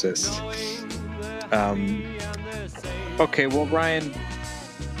 Couldn't resist. Okay, well, Ryan,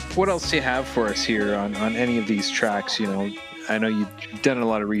 what else do you have for us here on any of these tracks? I know you've done a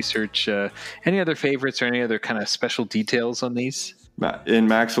lot of research. Any other favorites or any other kind of special details on these? In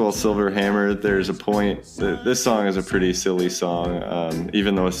Maxwell's Silver Hammer, there's a point. This song is a pretty silly song,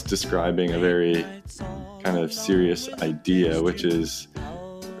 even though it's describing a very kind of serious idea, which is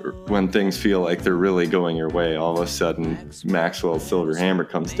when things feel like they're really going your way, all of a sudden Maxwell's Silver Hammer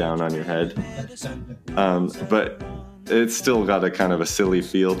comes down on your head. But it's still got a kind of a silly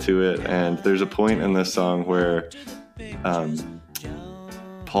feel to it, and there's a point in this song where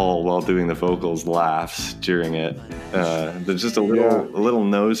Paul, while doing the vocals, laughs during it. There's just a little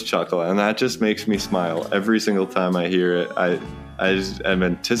nose chuckle, and that just makes me smile every single time I hear it. I just am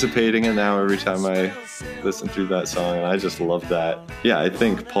anticipating it now every time I listen through that song, and I just love that. Yeah, I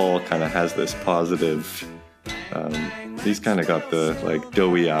think Paul kind of has this positive. He's kind of got the like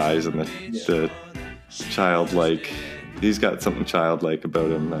doughy eyes and the childlike. He's got something childlike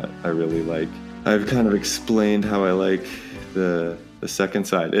about him that I really like. I've kind of explained how I like the second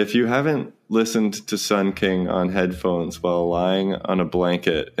side. If you haven't listened to Sun King on headphones while lying on a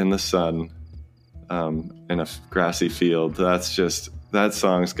blanket in the sun in a grassy field, that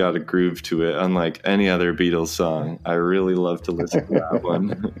song's got a groove to it, unlike any other Beatles song. I really love to listen to that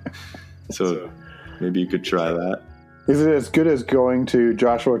one. So maybe you could try that. Is it as good as going to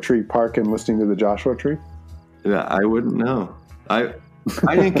Joshua Tree Park and listening to the Joshua Tree? Yeah, I wouldn't know. I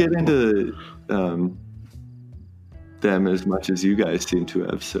didn't get into them as much as you guys seem to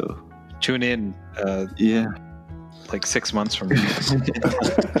have, so tune in like 6 months from now.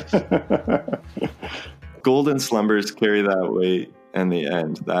 Golden Slumbers carry that weight, and the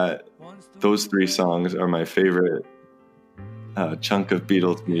end. Those 3 songs are my favorite chunk of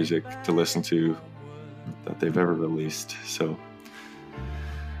Beatles music to listen to that they've ever released. So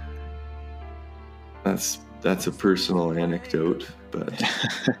that's a personal anecdote, but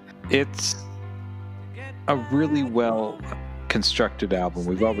it's a really well constructed album.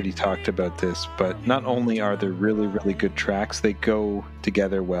 We've already talked about this, but not only are there really, really good tracks, they go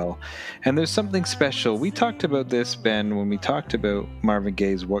together well. And there's something special. We talked about this, Ben, when we talked about Marvin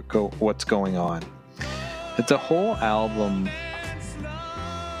Gaye's What's Going On. That the whole album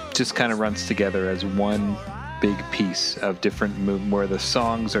just kind of runs together as one big piece of different where the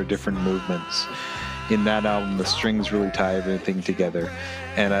songs are different movements. In that album, the strings really tie everything together.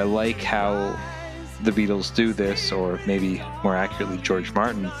 And I like how the Beatles do this, or maybe more accurately, George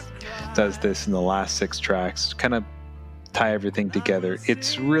Martin does this in the last 6 tracks, kind of tie everything together.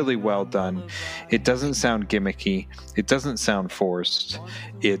 It's really well done. It doesn't sound gimmicky. It doesn't sound forced.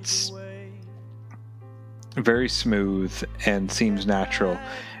 It's very smooth and seems natural.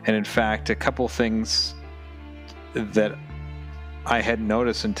 And in fact, a couple things that I hadn't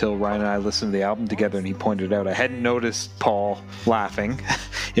noticed until Ryan and I listened to the album together, and he pointed out I hadn't noticed Paul laughing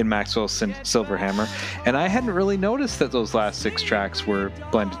in Maxwell's Silver Hammer, and I hadn't really noticed that those last 6 tracks were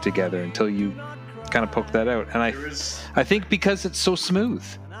blended together until you kind of poked that out. And I think because it's so smooth.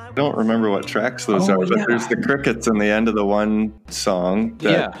 I don't remember what tracks those are, but there's the crickets in the end of the one song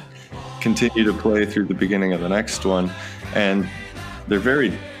that continue to play through the beginning of the next one, and they're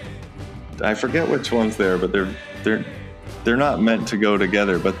very, I forget which ones they are, but they're not meant to go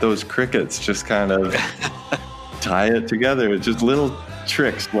together, but those crickets just kind of tie it together. It's just little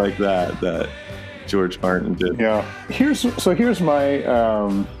tricks like that George Martin did. Yeah. Here's my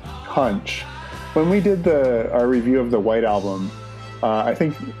hunch. When we did our review of the White Album, I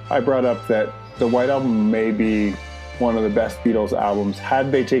think I brought up that the White Album may be one of the best Beatles albums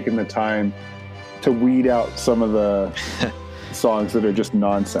had they taken the time to weed out some of the songs that are just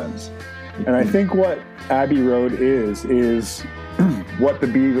nonsense. And I think what Abbey Road is what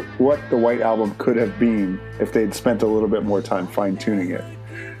the White Album could have been if they'd spent a little bit more time fine-tuning it.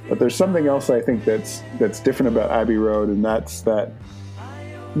 But there's something else I think that's different about Abbey Road, and that's that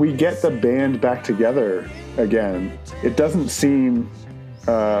we get the band back together again. It doesn't seem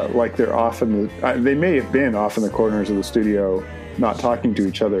like they're off in the... they may have been off in the corners of the studio not talking to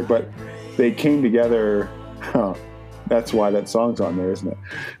each other, but they came together... that's why that song's on there, isn't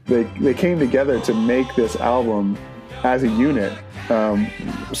it? They came together to make this album as a unit.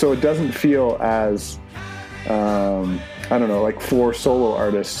 So it doesn't feel as... I don't know, like 4 solo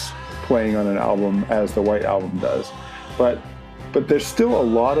artists playing on an album as the White Album does. But there's still a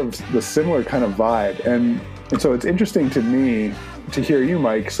lot of the similar kind of vibe. And so it's interesting to me to hear you,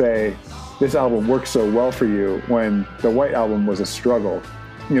 Mike, say this album works so well for you when the White Album was a struggle.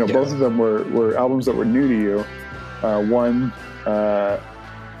 You know, both of them were albums that were new to you. And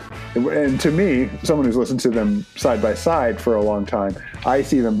to me, someone who's listened to them side by side for a long time, I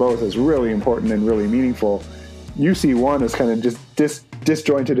see them both as really important and really meaningful. You see one as kind of just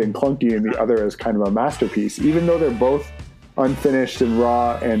disjointed and clunky, and the other as kind of a masterpiece, even though they're both unfinished and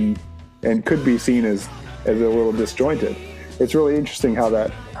raw and could be seen as a little disjointed. It's really interesting how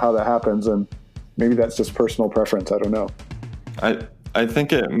that happens, and maybe that's just personal preference. I don't know. I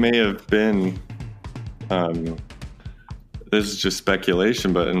think it may have been, this is just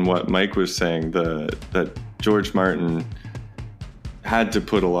speculation, but in what Mike was saying, that George Martin had to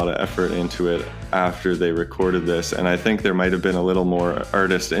put a lot of effort into it after they recorded this, and I think there might have been a little more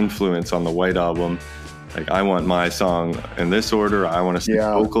artist influence on the White Album. Like, I want my song in this order, I want to see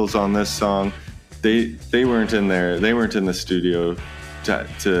vocals on this song. They weren't in there, they weren't in the studio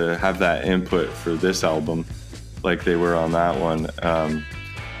to have that input for this album like they were on that one.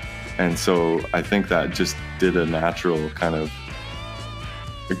 And so I think that just did a natural kind of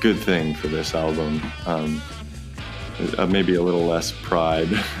a good thing for this album. Maybe a little less pride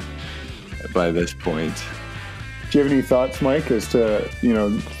by this point. Do you have any thoughts, Mike, as to,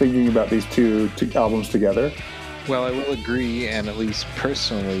 thinking about these two albums together? Well, I will agree, and at least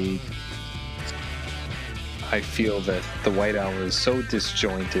personally, I feel that the White Album is so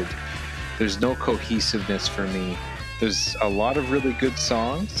disjointed. There's no cohesiveness for me. There's a lot of really good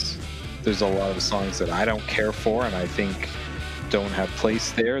songs. There's a lot of songs that I don't care for and I think don't have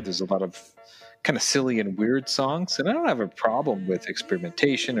place there. There's a lot of kind of silly and weird songs, and I don't have a problem with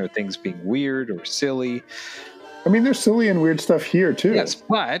experimentation or things being weird or silly. I mean, there's silly and weird stuff here too. Yes,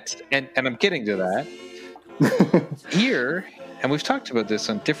 but, and I'm getting to that, here, and we've talked about this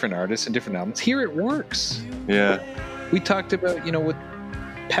on different artists and different albums, here it works. Yeah. We talked about, with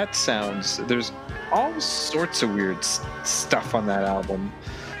Pet Sounds, there's all sorts of weird stuff on that album,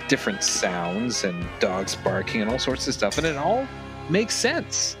 different sounds and dogs barking and all sorts of stuff, and it all makes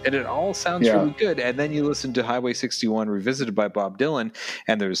sense and it all sounds really good. And then you listen to Highway 61 revisited by Bob Dylan,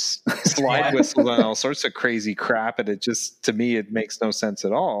 and there's slide whistles and all sorts of crazy crap, and it just, to me, it makes no sense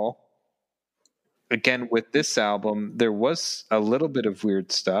at all. Again, with this album, there was a little bit of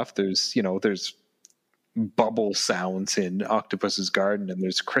weird stuff. There's bubble sounds in Octopus's Garden, and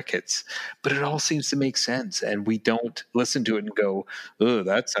there's crickets, but it all seems to make sense, and we don't listen to it and go, oh,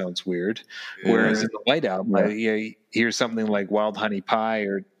 that sounds weird. Whereas in the White Album, I hear something like Wild Honey Pie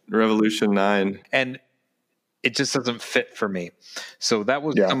or Revolution 9, and it just doesn't fit for me. So that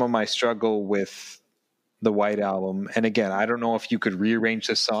was some of my struggle with the White Album. And again, I don't know if you could rearrange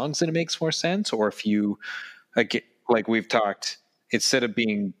the songs and it makes more sense, or if you, like we've talked, instead of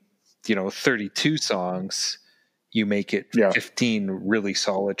being 32 songs, you make it 15 really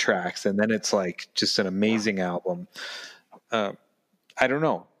solid tracks, and then it's like just an amazing album. I don't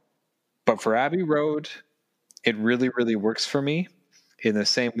know, but for Abbey Road, it really, really works for me in the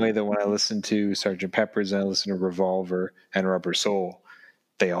same way that when I listen to Sgt. Pepper's and I listen to Revolver and Rubber Soul,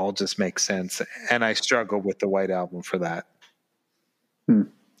 they all just make sense, and I struggle with the White Album for that.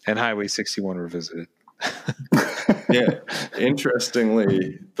 And Highway 61 Revisited. Yeah,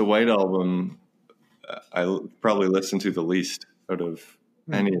 interestingly, the White Album I probably listen to the least out of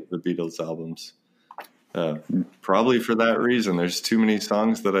any of the Beatles albums. Probably for that reason. There's too many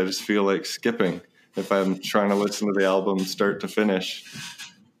songs that I just feel like skipping if I'm trying to listen to the album start to finish.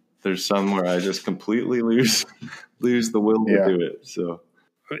 There's some where I just completely lose the will to do it. So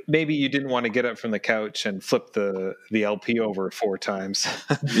maybe you didn't want to get up from the couch and flip the LP over 4 times.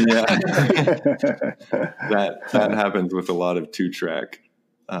 Yeah. that happens with a lot of 2-track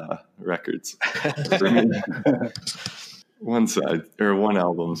records. For me, one side or one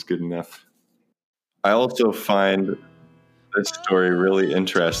album's good enough. I also find this story really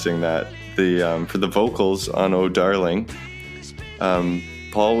interesting that the for the vocals on Oh Darling,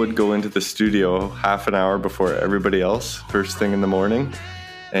 Paul would go into the studio half an hour before everybody else, first thing in the morning,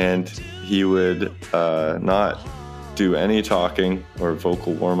 and he would not do any talking or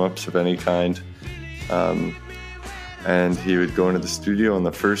vocal warm-ups of any kind. and he would go into the studio, and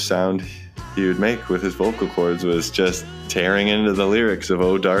the first sound he would make with his vocal cords was just tearing into the lyrics of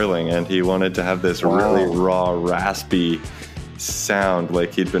 "Oh Darling," and he wanted to have this really raw, raspy sound,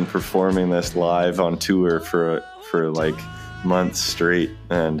 like he'd been performing this live on tour for like months straight,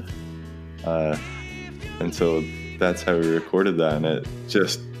 and so that's how we recorded that, and it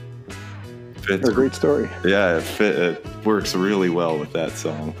just fits. A great story. Yeah, it works really well with that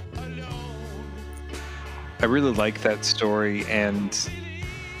song. I really like that story, and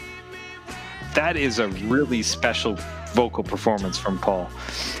that is a really special vocal performance from Paul.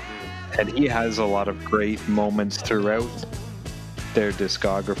 And he has a lot of great moments throughout their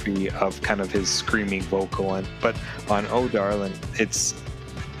discography of kind of his screaming vocal, but on "Oh Darling," it's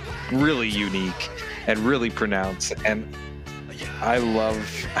really unique and really pronounced, and I love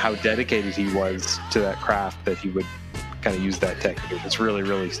how dedicated he was to that craft, that he would kind of use that technique. It's really,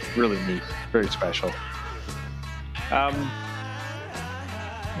 really, really neat, very special.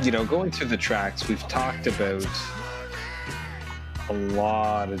 Going through the tracks, we've talked about a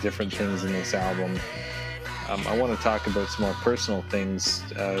lot of different things in this album. I want to talk about some more personal things.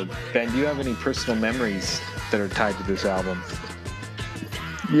 Ben, do you have any personal memories that are tied to this album?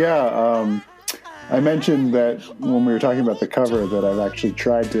 Yeah, I mentioned that when we were talking about the cover that I've actually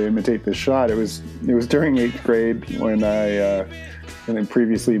tried to imitate this shot. It was during 8th grade when I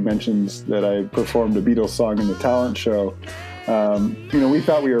previously mentioned that I performed a Beatles song in the talent show. We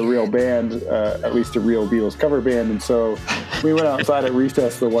thought we were a real band, at least a real Beatles cover band, and so we went outside at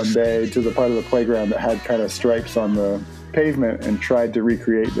recess the one day to the part of the playground that had kind of stripes on the pavement and tried to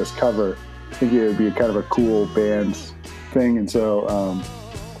recreate this cover. I think it would be kind of a cool band thing, and so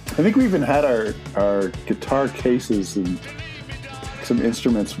I think we even had our guitar cases and some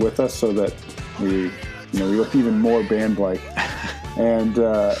instruments with us so that we looked even more band-like. And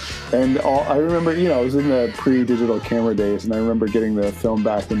I remember, I was in the pre-digital camera days, and I remember getting the film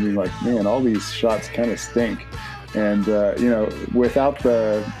back and being like, man, all these shots kind of stink. And without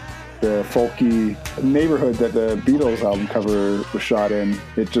the folky neighborhood that the Beatles album cover was shot in,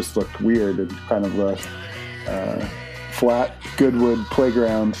 it just looked weird and kind of a flat Goodwood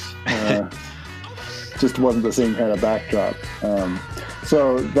playground. Just wasn't the same kind of backdrop.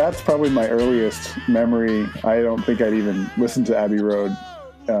 So that's probably my earliest memory. I don't think I'd even listened to Abbey Road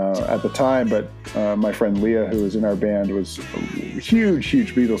at the time, but my friend Leah, who was in our band, was a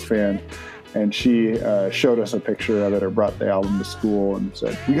huge Beatles fan, and she showed us a picture of it or brought the album to school and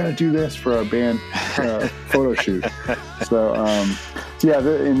said, "We got to do this for our band photo shoot." So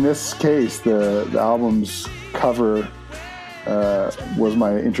in this case, the album's cover was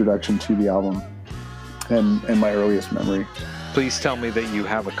my introduction to the album and my earliest memory. Please tell me that you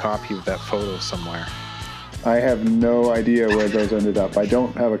have a copy of that photo somewhere. I have no idea where those ended up. I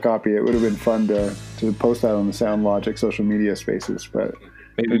don't have a copy. It would have been fun to post that on the Sound Logic social media spaces, but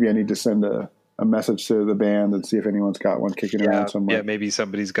maybe I need to send a message to the band and see if anyone's got one kicking around somewhere. Yeah, maybe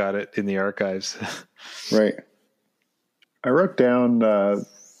somebody's got it in the archives. Right. I wrote down,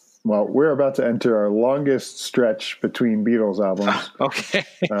 we're about to enter our longest stretch between Beatles albums. Okay.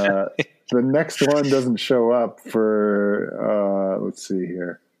 The next one doesn't show up for, let's see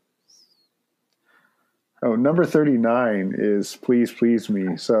here. Oh, number 39 is Please Please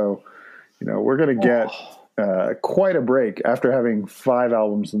Me. So, we're going to get quite a break after having 5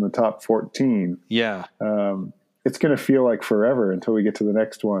 albums in the top 14. Yeah. It's going to feel like forever until we get to the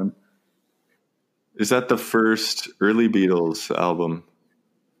next one. Is that the first early Beatles album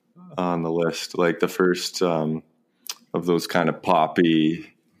on the list? Like the first of those kind of poppy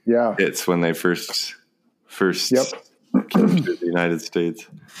hits when they first came to the United States.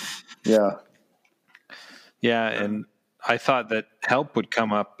 Yeah. Yeah, and I thought that Help would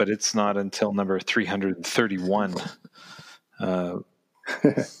come up, but it's not until number 331,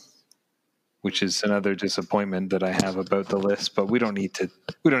 which is another disappointment that I have about the list. But we don't need to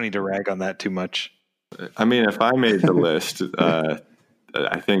rag on that too much. I mean, if I made the list,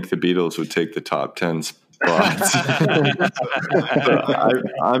 I think the Beatles would take the top 10 spots.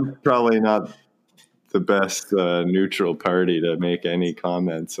 I'm probably not the best neutral party to make any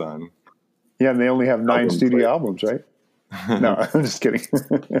comments on. Yeah, and they only have 9 studio albums, right? No, I'm just kidding.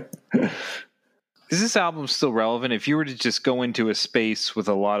 Is this album still relevant? If you were to just go into a space with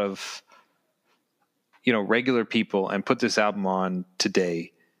a lot of, regular people and put this album on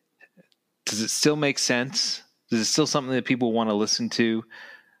today, does it still make sense? Is it still something that people want to listen to?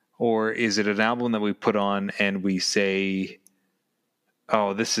 Or is it an album that we put on and we say,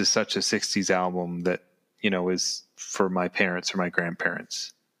 oh, this is such a 60s album that, is for my parents or my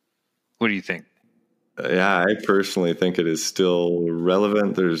grandparents? What do you think? Yeah, I personally think it is still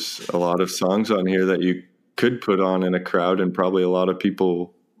relevant. There's a lot of songs on here that you could put on in a crowd, and probably a lot of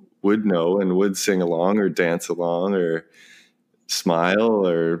people would know and would sing along or dance along or smile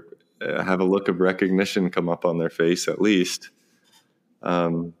or have a look of recognition come up on their face at least.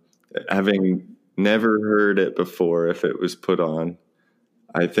 Having never heard it before, if it was put on,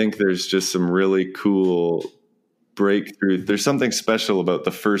 I think there's just some really cool breakthrough. There's something special about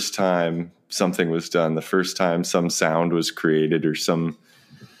the first time something was done, the first time some sound was created or some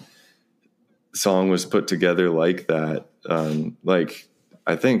song was put together like that. Like,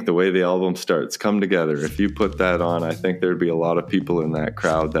 I think the way the album starts, Come Together, if you put that on, I think there'd be a lot of people in that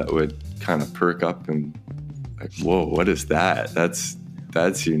crowd that would kind of perk up and like, whoa, what is that?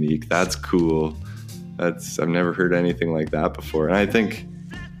 That's unique. That's cool. I've never heard anything like that before. And I think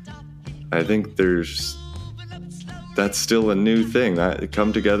that's still a new thing. That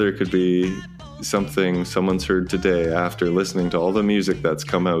Come Together could be something someone's heard today after listening to all the music that's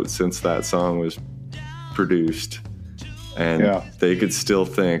come out since that song was produced. And they could still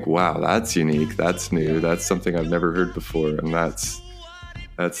think, wow, that's unique. That's new. That's something I've never heard before. And that's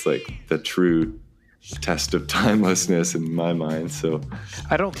like the true test of timelessness in my mind. So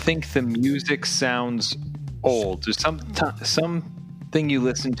I don't think the music sounds old. There's something you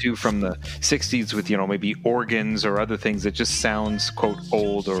listen to from the 60s with, maybe organs or other things that just sounds, quote,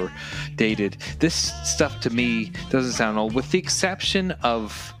 old or dated. This stuff to me doesn't sound old, with the exception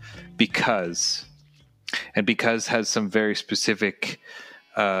of Because. And Because has some very specific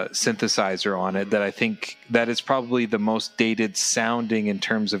synthesizer on it that I think that is probably the most dated sounding in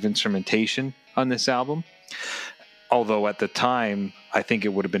terms of instrumentation on this album. Although at the time, I think it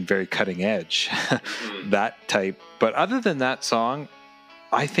would have been very cutting edge, that type. But other than that song,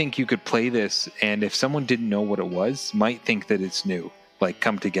 I think you could play this, and if someone didn't know what it was, might think that it's new, like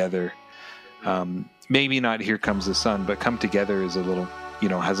Come Together. Maybe not Here Comes the Sun, but Come Together is a little,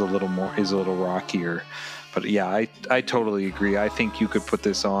 is a little rockier. But yeah, I totally agree. I think you could put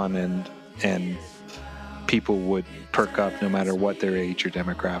this on and people would perk up no matter what their age or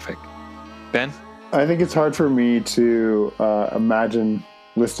demographic. Ben? I think it's hard for me to imagine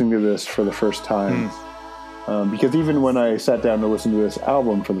listening to this for the first time. Because even when I sat down to listen to this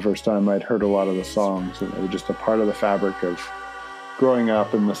album for the first time, I'd heard a lot of the songs, and they were just a part of the fabric of growing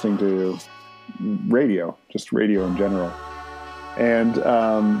up and listening to radio, just radio in general. And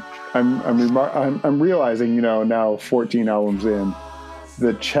I'm realizing, now 14 albums in,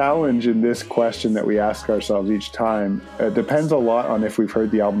 the challenge in this question that we ask ourselves each time depends a lot on if we've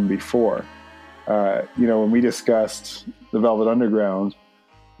heard the album before. When we discussed the Velvet Underground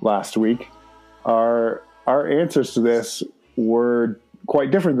last week, our answers to this were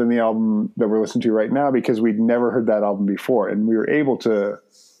quite different than the album that we're listening to right now, because we'd never heard that album before, and we were able to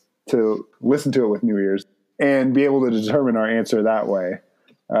listen to it with new ears and be able to determine our answer that way.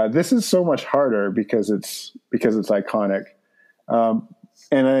 This is so much harder because it's iconic.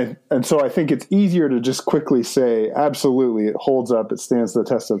 And so I think it's easier to just quickly say, absolutely, it holds up, it stands the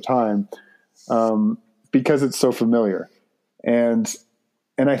test of time, because it's so familiar. And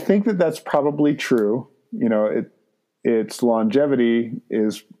I think that that's probably true. Its longevity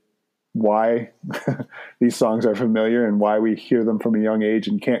is why these songs are familiar and why we hear them from a young age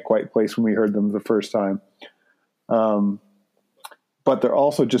and can't quite place when we heard them the first time. But they're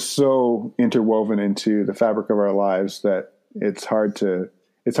also just so interwoven into the fabric of our lives that it's hard to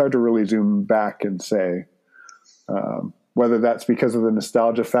really zoom back and say whether that's because of the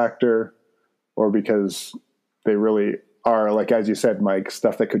nostalgia factor or because they really are, like, as you said, Mike,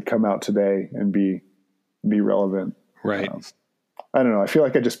 stuff that could come out today and be relevant. Right. I don't know. I feel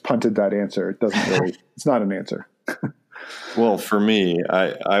like I just punted that answer. It doesn't really, it's not an answer. Well, for me,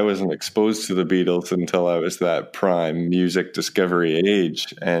 I wasn't exposed to the Beatles until I was that prime music discovery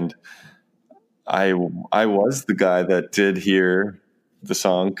age. And I was the guy that did hear the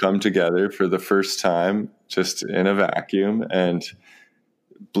song Come Together for the first time, just in a vacuum, and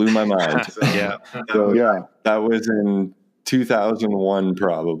blew my mind. Yeah. So that was in 2001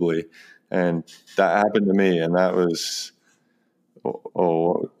 probably. And that happened to me. And that was,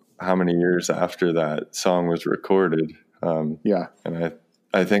 how many years after that song was recorded? And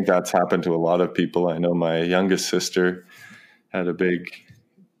I think that's happened to a lot of people. I know my youngest sister had a big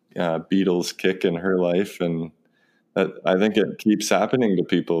Beatles kick in her life, and I think it keeps happening to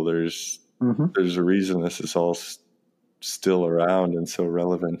people. There's a reason this is all still around and so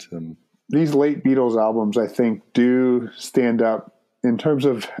relevant. And these late Beatles albums, I think, do stand up in terms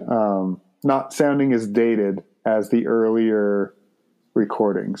of not sounding as dated as the earlier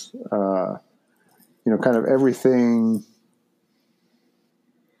recordings. Kind of everything.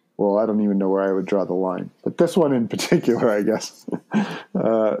 Well, I don't even know where I would draw the line, but this one in particular, I guess,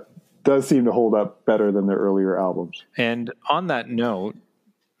 does seem to hold up better than their earlier albums. And on that note,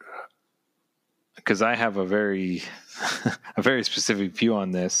 because I have a very a very specific view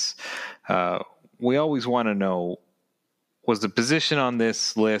on this, we always want to know, was the position on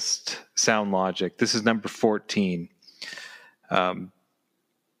this list Sound Logic? This is number 14.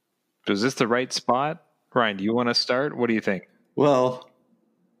 Was this the right spot? Ryan, do you want to start? What do you think? Well,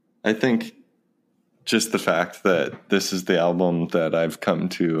 I think just the fact that this is the album that I've come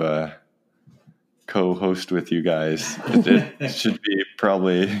to co-host with you guys, it should be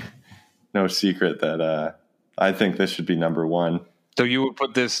probably no secret that I think this should be number one. So you would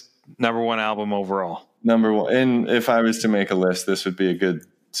put this number one album overall? Number one. And if I was to make a list, this would be a good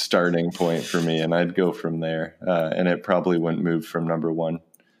starting point for me, and I'd go from there. And it probably wouldn't move from number one.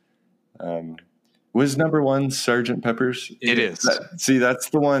 Was number one Sgt. Pepper's? It is. That's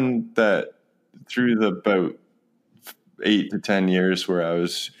the one that through the about 8 to 10 years where I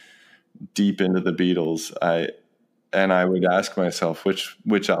was deep into the Beatles, I would ask myself,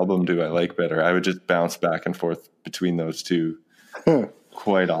 which album do I like better? I would just bounce back and forth between those two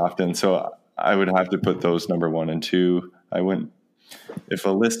quite often. So I would have to put those number 1 and 2. I wouldn't, if a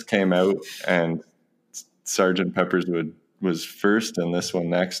list came out and Sgt. Pepper's was first and this one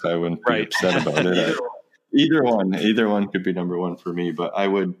next, I wouldn't be upset about it. Either one could be number 1 for me, but I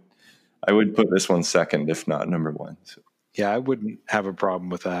would put this one second, if not number 1. So. Yeah, I wouldn't have a problem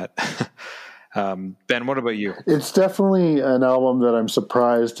with that. Ben, what about you? It's definitely an album that I'm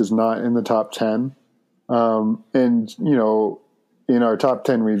surprised is not in the top 10. And, you know, in our top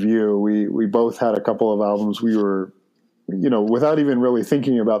 10 review, we both had a couple of albums we were, you know, without even really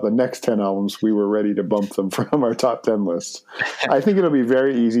thinking about the next 10 albums, we were ready to bump them from our top 10 list. I think it'll be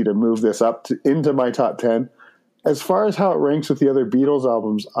very easy to move this up into my top 10. As far as how it ranks with the other Beatles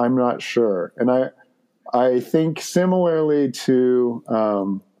albums, I'm not sure. And I think similarly to,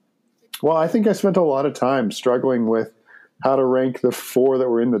 I think I spent a lot of time struggling with how to rank the 4 that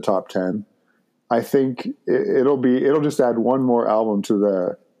were in the top 10. I think it'll just add one more album to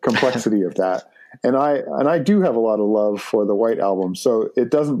the complexity of that. And I do have a lot of love for the White Album, so it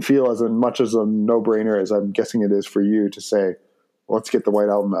doesn't feel as much as a no-brainer as I'm guessing it is for you to say, let's get the White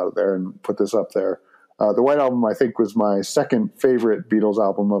Album out of there and put this up there. The White Album, I think, was my second favorite Beatles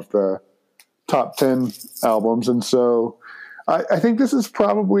album of the top 10 albums, and so I think this is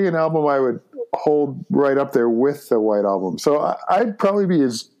probably an album I would hold right up there with the White Album. So I'd probably be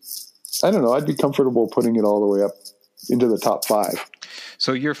I'd be comfortable putting it all the way up into the top 5.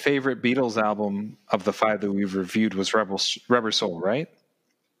 So your favorite Beatles album of the 5 that we've reviewed was Rubber Soul, right?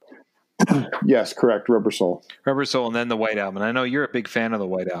 Yes, correct. Rubber Soul. Rubber Soul, and then the White Album. And I know you're a big fan of the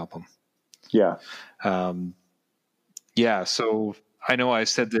White Album. Yeah. So I know I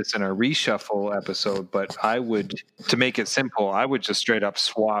said this in our reshuffle episode, but to make it simple, I would just straight up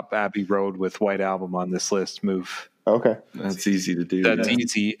swap Abbey Road with White Album on this list. Move. Okay. That's easy to do. That's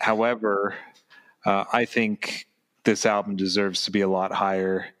easy. However, I think this album deserves to be a lot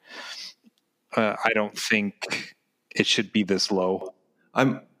higher. I don't think it should be this low.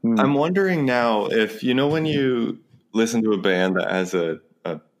 I'm wondering now if, you know, when you listen to a band that has a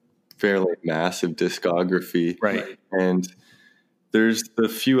fairly massive discography, right? And there's the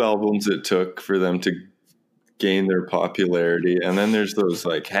few albums it took for them to gain their popularity, and then there's those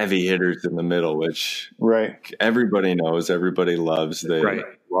like heavy hitters in the middle, which everybody knows, everybody loves. A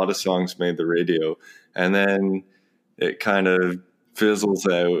lot of songs made the radio, and then it kind of fizzles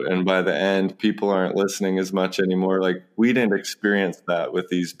out, and by the end, people aren't listening as much anymore. Like, we didn't experience that with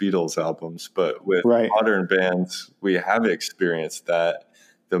these Beatles albums, but with modern bands, we have experienced that.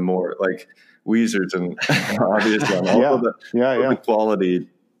 The more like Weezer's and obviously, the quality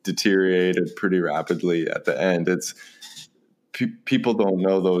deteriorated pretty rapidly at the end. It's people don't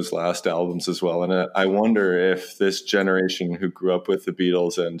know those last albums as well, and I wonder if this generation who grew up with the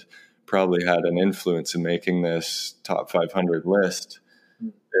Beatles and probably had an influence in making this top 500 list,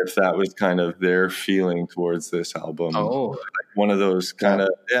 if that was kind of their feeling towards this album. Oh, like one of those kind of,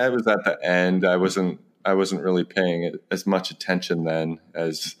 it was at the end. I wasn't really paying as much attention then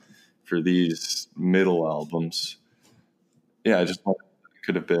as for these middle albums. Yeah, I just thought it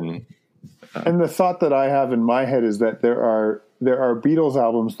could have been. And the thought that I have in my head is that there are Beatles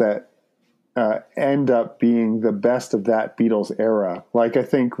albums that end up being the best of that Beatles era. Like, I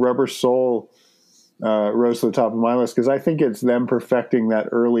think Rubber Soul rose to the top of my list because I think it's them perfecting that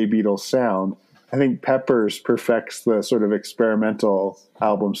early Beatles sound. I think Peppers perfects the sort of experimental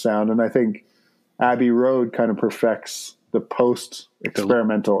album sound, and I think Abbey Road kind of perfects the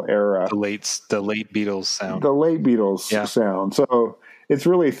post-experimental era. The late Beatles sound. The late Beatles sound. So it's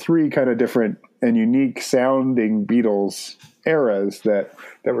really three kind of different and unique sounding Beatles eras that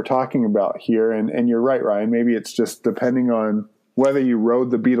we're talking about here. And you're right, Ryan. Maybe it's just depending on whether you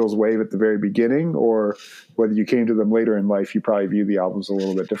rode the Beatles wave at the very beginning or whether you came to them later in life, you probably view the albums a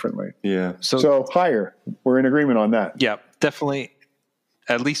little bit differently. Yeah. So higher. We're in agreement on that. Yeah, definitely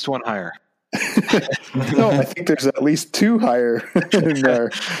at least one higher. No, I think there's at least two higher in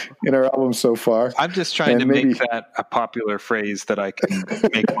our album so far. I'm just trying to make that a popular phrase that I can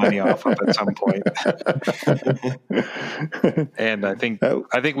make money off of at some point. And I think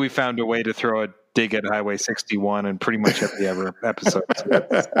we found a way to throw a dig at Highway 61 in pretty much every episode. So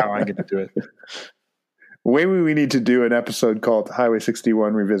that's how I'm going to do it. Maybe we need to do an episode called Highway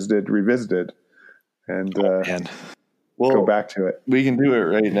 61 Revisited, and go back to it. We can do it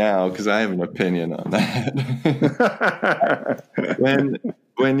right now because I have an opinion on that.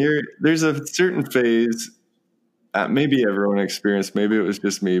 There's a certain phase, maybe everyone experienced, maybe it was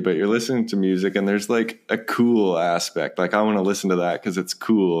just me, but you're listening to music and there's like a cool aspect. Like I want to listen to that because it's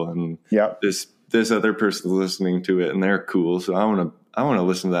cool, and this other person's listening to it and they're cool, so I want to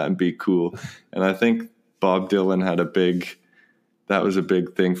listen to that and be cool. And I think Bob Dylan that was a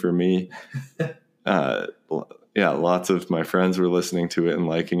big thing for me. Lots of my friends were listening to it and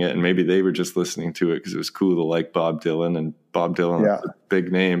liking it, and maybe they were just listening to it because it was cool to like Bob Dylan, and Bob Dylan is a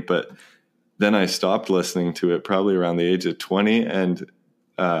big name. But then I stopped listening to it probably around the age of 20, and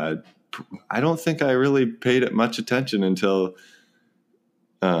I don't think I really paid it much attention until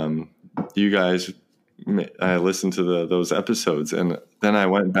you guys. I listened to those episodes, and then I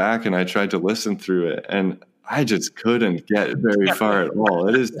went back and I tried to listen through it, and I just couldn't get very far at all.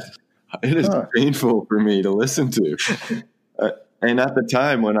 It is painful for me to listen to. And at the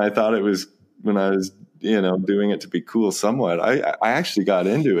time when I was doing it to be cool somewhat, I actually got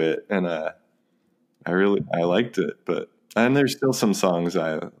into it, and I liked it. And there's still some songs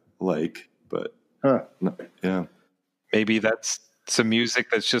I like, but yeah. Maybe that's some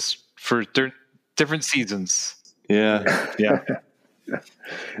music that's just for different seasons. Yeah. Yeah.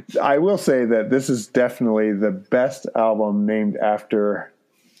 I will say that this is definitely the best album named after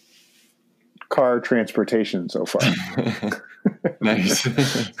car transportation so far. Nice.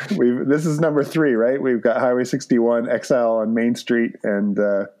 This is number 3, right? We've got Highway 61, Exile on Main Street, and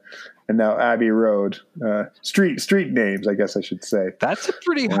now Abbey Road. Street names, I guess I should say. That's a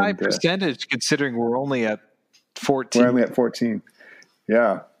pretty high percentage considering we're only at 14. We're only at 14.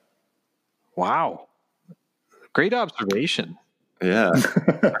 Yeah. Wow. Great observation. Yeah.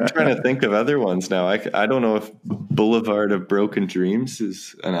 I'm trying to think of other ones now. I don't know if Boulevard of Broken Dreams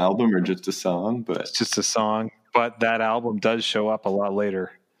is an album or just a song, but it's just a song. But that album does show up a lot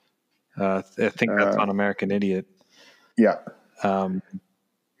later. I think that's on American Idiot. Yeah.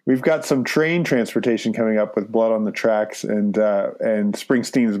 We've got some train transportation coming up with Blood on the Tracks, and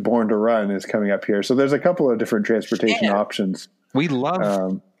Springsteen's Born to Run is coming up here. So there's a couple of different transportation options. We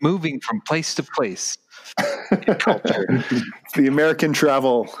love moving from place to place. Culture. It's the American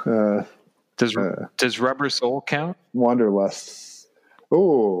travel. Does Rubber Soul count? Wanderlust.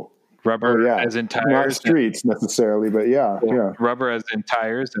 Rubber, as in tires. Not streets necessarily, but yeah. Rubber as in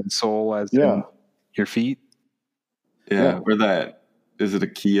tires and soul as in your feet. Yeah. Or that, is it a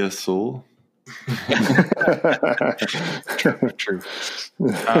Kia Soul? True.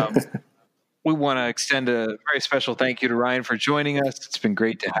 We want to extend a very special thank you to Ryan for joining us. It's been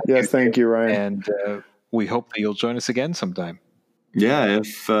great to have you. Yes, thank you, Ryan. And we hope that you'll join us again sometime. Yeah,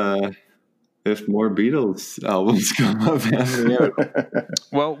 if more Beatles albums come up.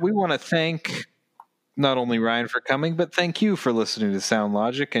 Well, we want to thank not only Ryan for coming, but thank you for listening to Sound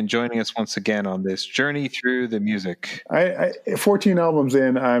Logic and joining us once again on this journey through the music. 14 albums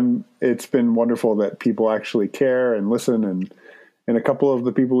in, it's been wonderful that people actually care and listen, and a couple of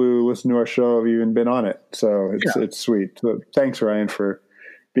the people who listen to our show have even been on it. So it's sweet. So thanks, Ryan, for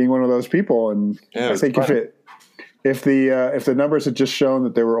being one of those people. And I think if the numbers had just shown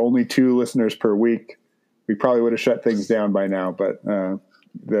that there were only 2 listeners per week, we probably would have shut things down by now. But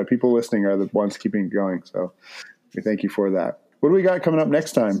the people listening are the ones keeping it going. So we thank you for that. What do we got coming up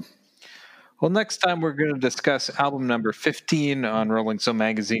next time? Well, next time we're going to discuss album number 15 on Rolling Stone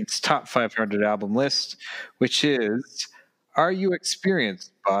Magazine's Top 500 album list, which is Are You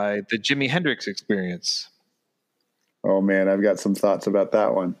Experienced by the Jimi Hendrix Experience. Oh, man, I've got some thoughts about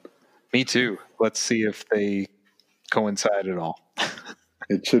that one. Me too. Let's see if they coincide at all.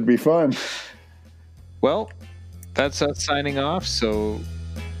 It should be fun. Well, that's us signing off, so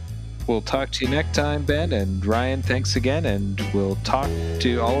we'll talk to you next time, Ben. And Ryan, thanks again, and we'll talk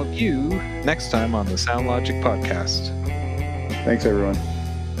to all of you next time on the Sound Logic podcast. Thanks, everyone.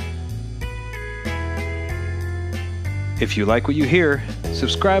 If you like what you hear,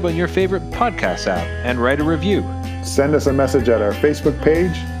 subscribe on your favorite podcast app and write a review. Send us a message at our Facebook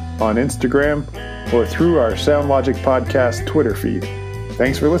page, on Instagram, or through our SoundLogic Podcast Twitter feed.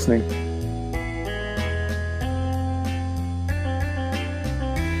 Thanks for listening.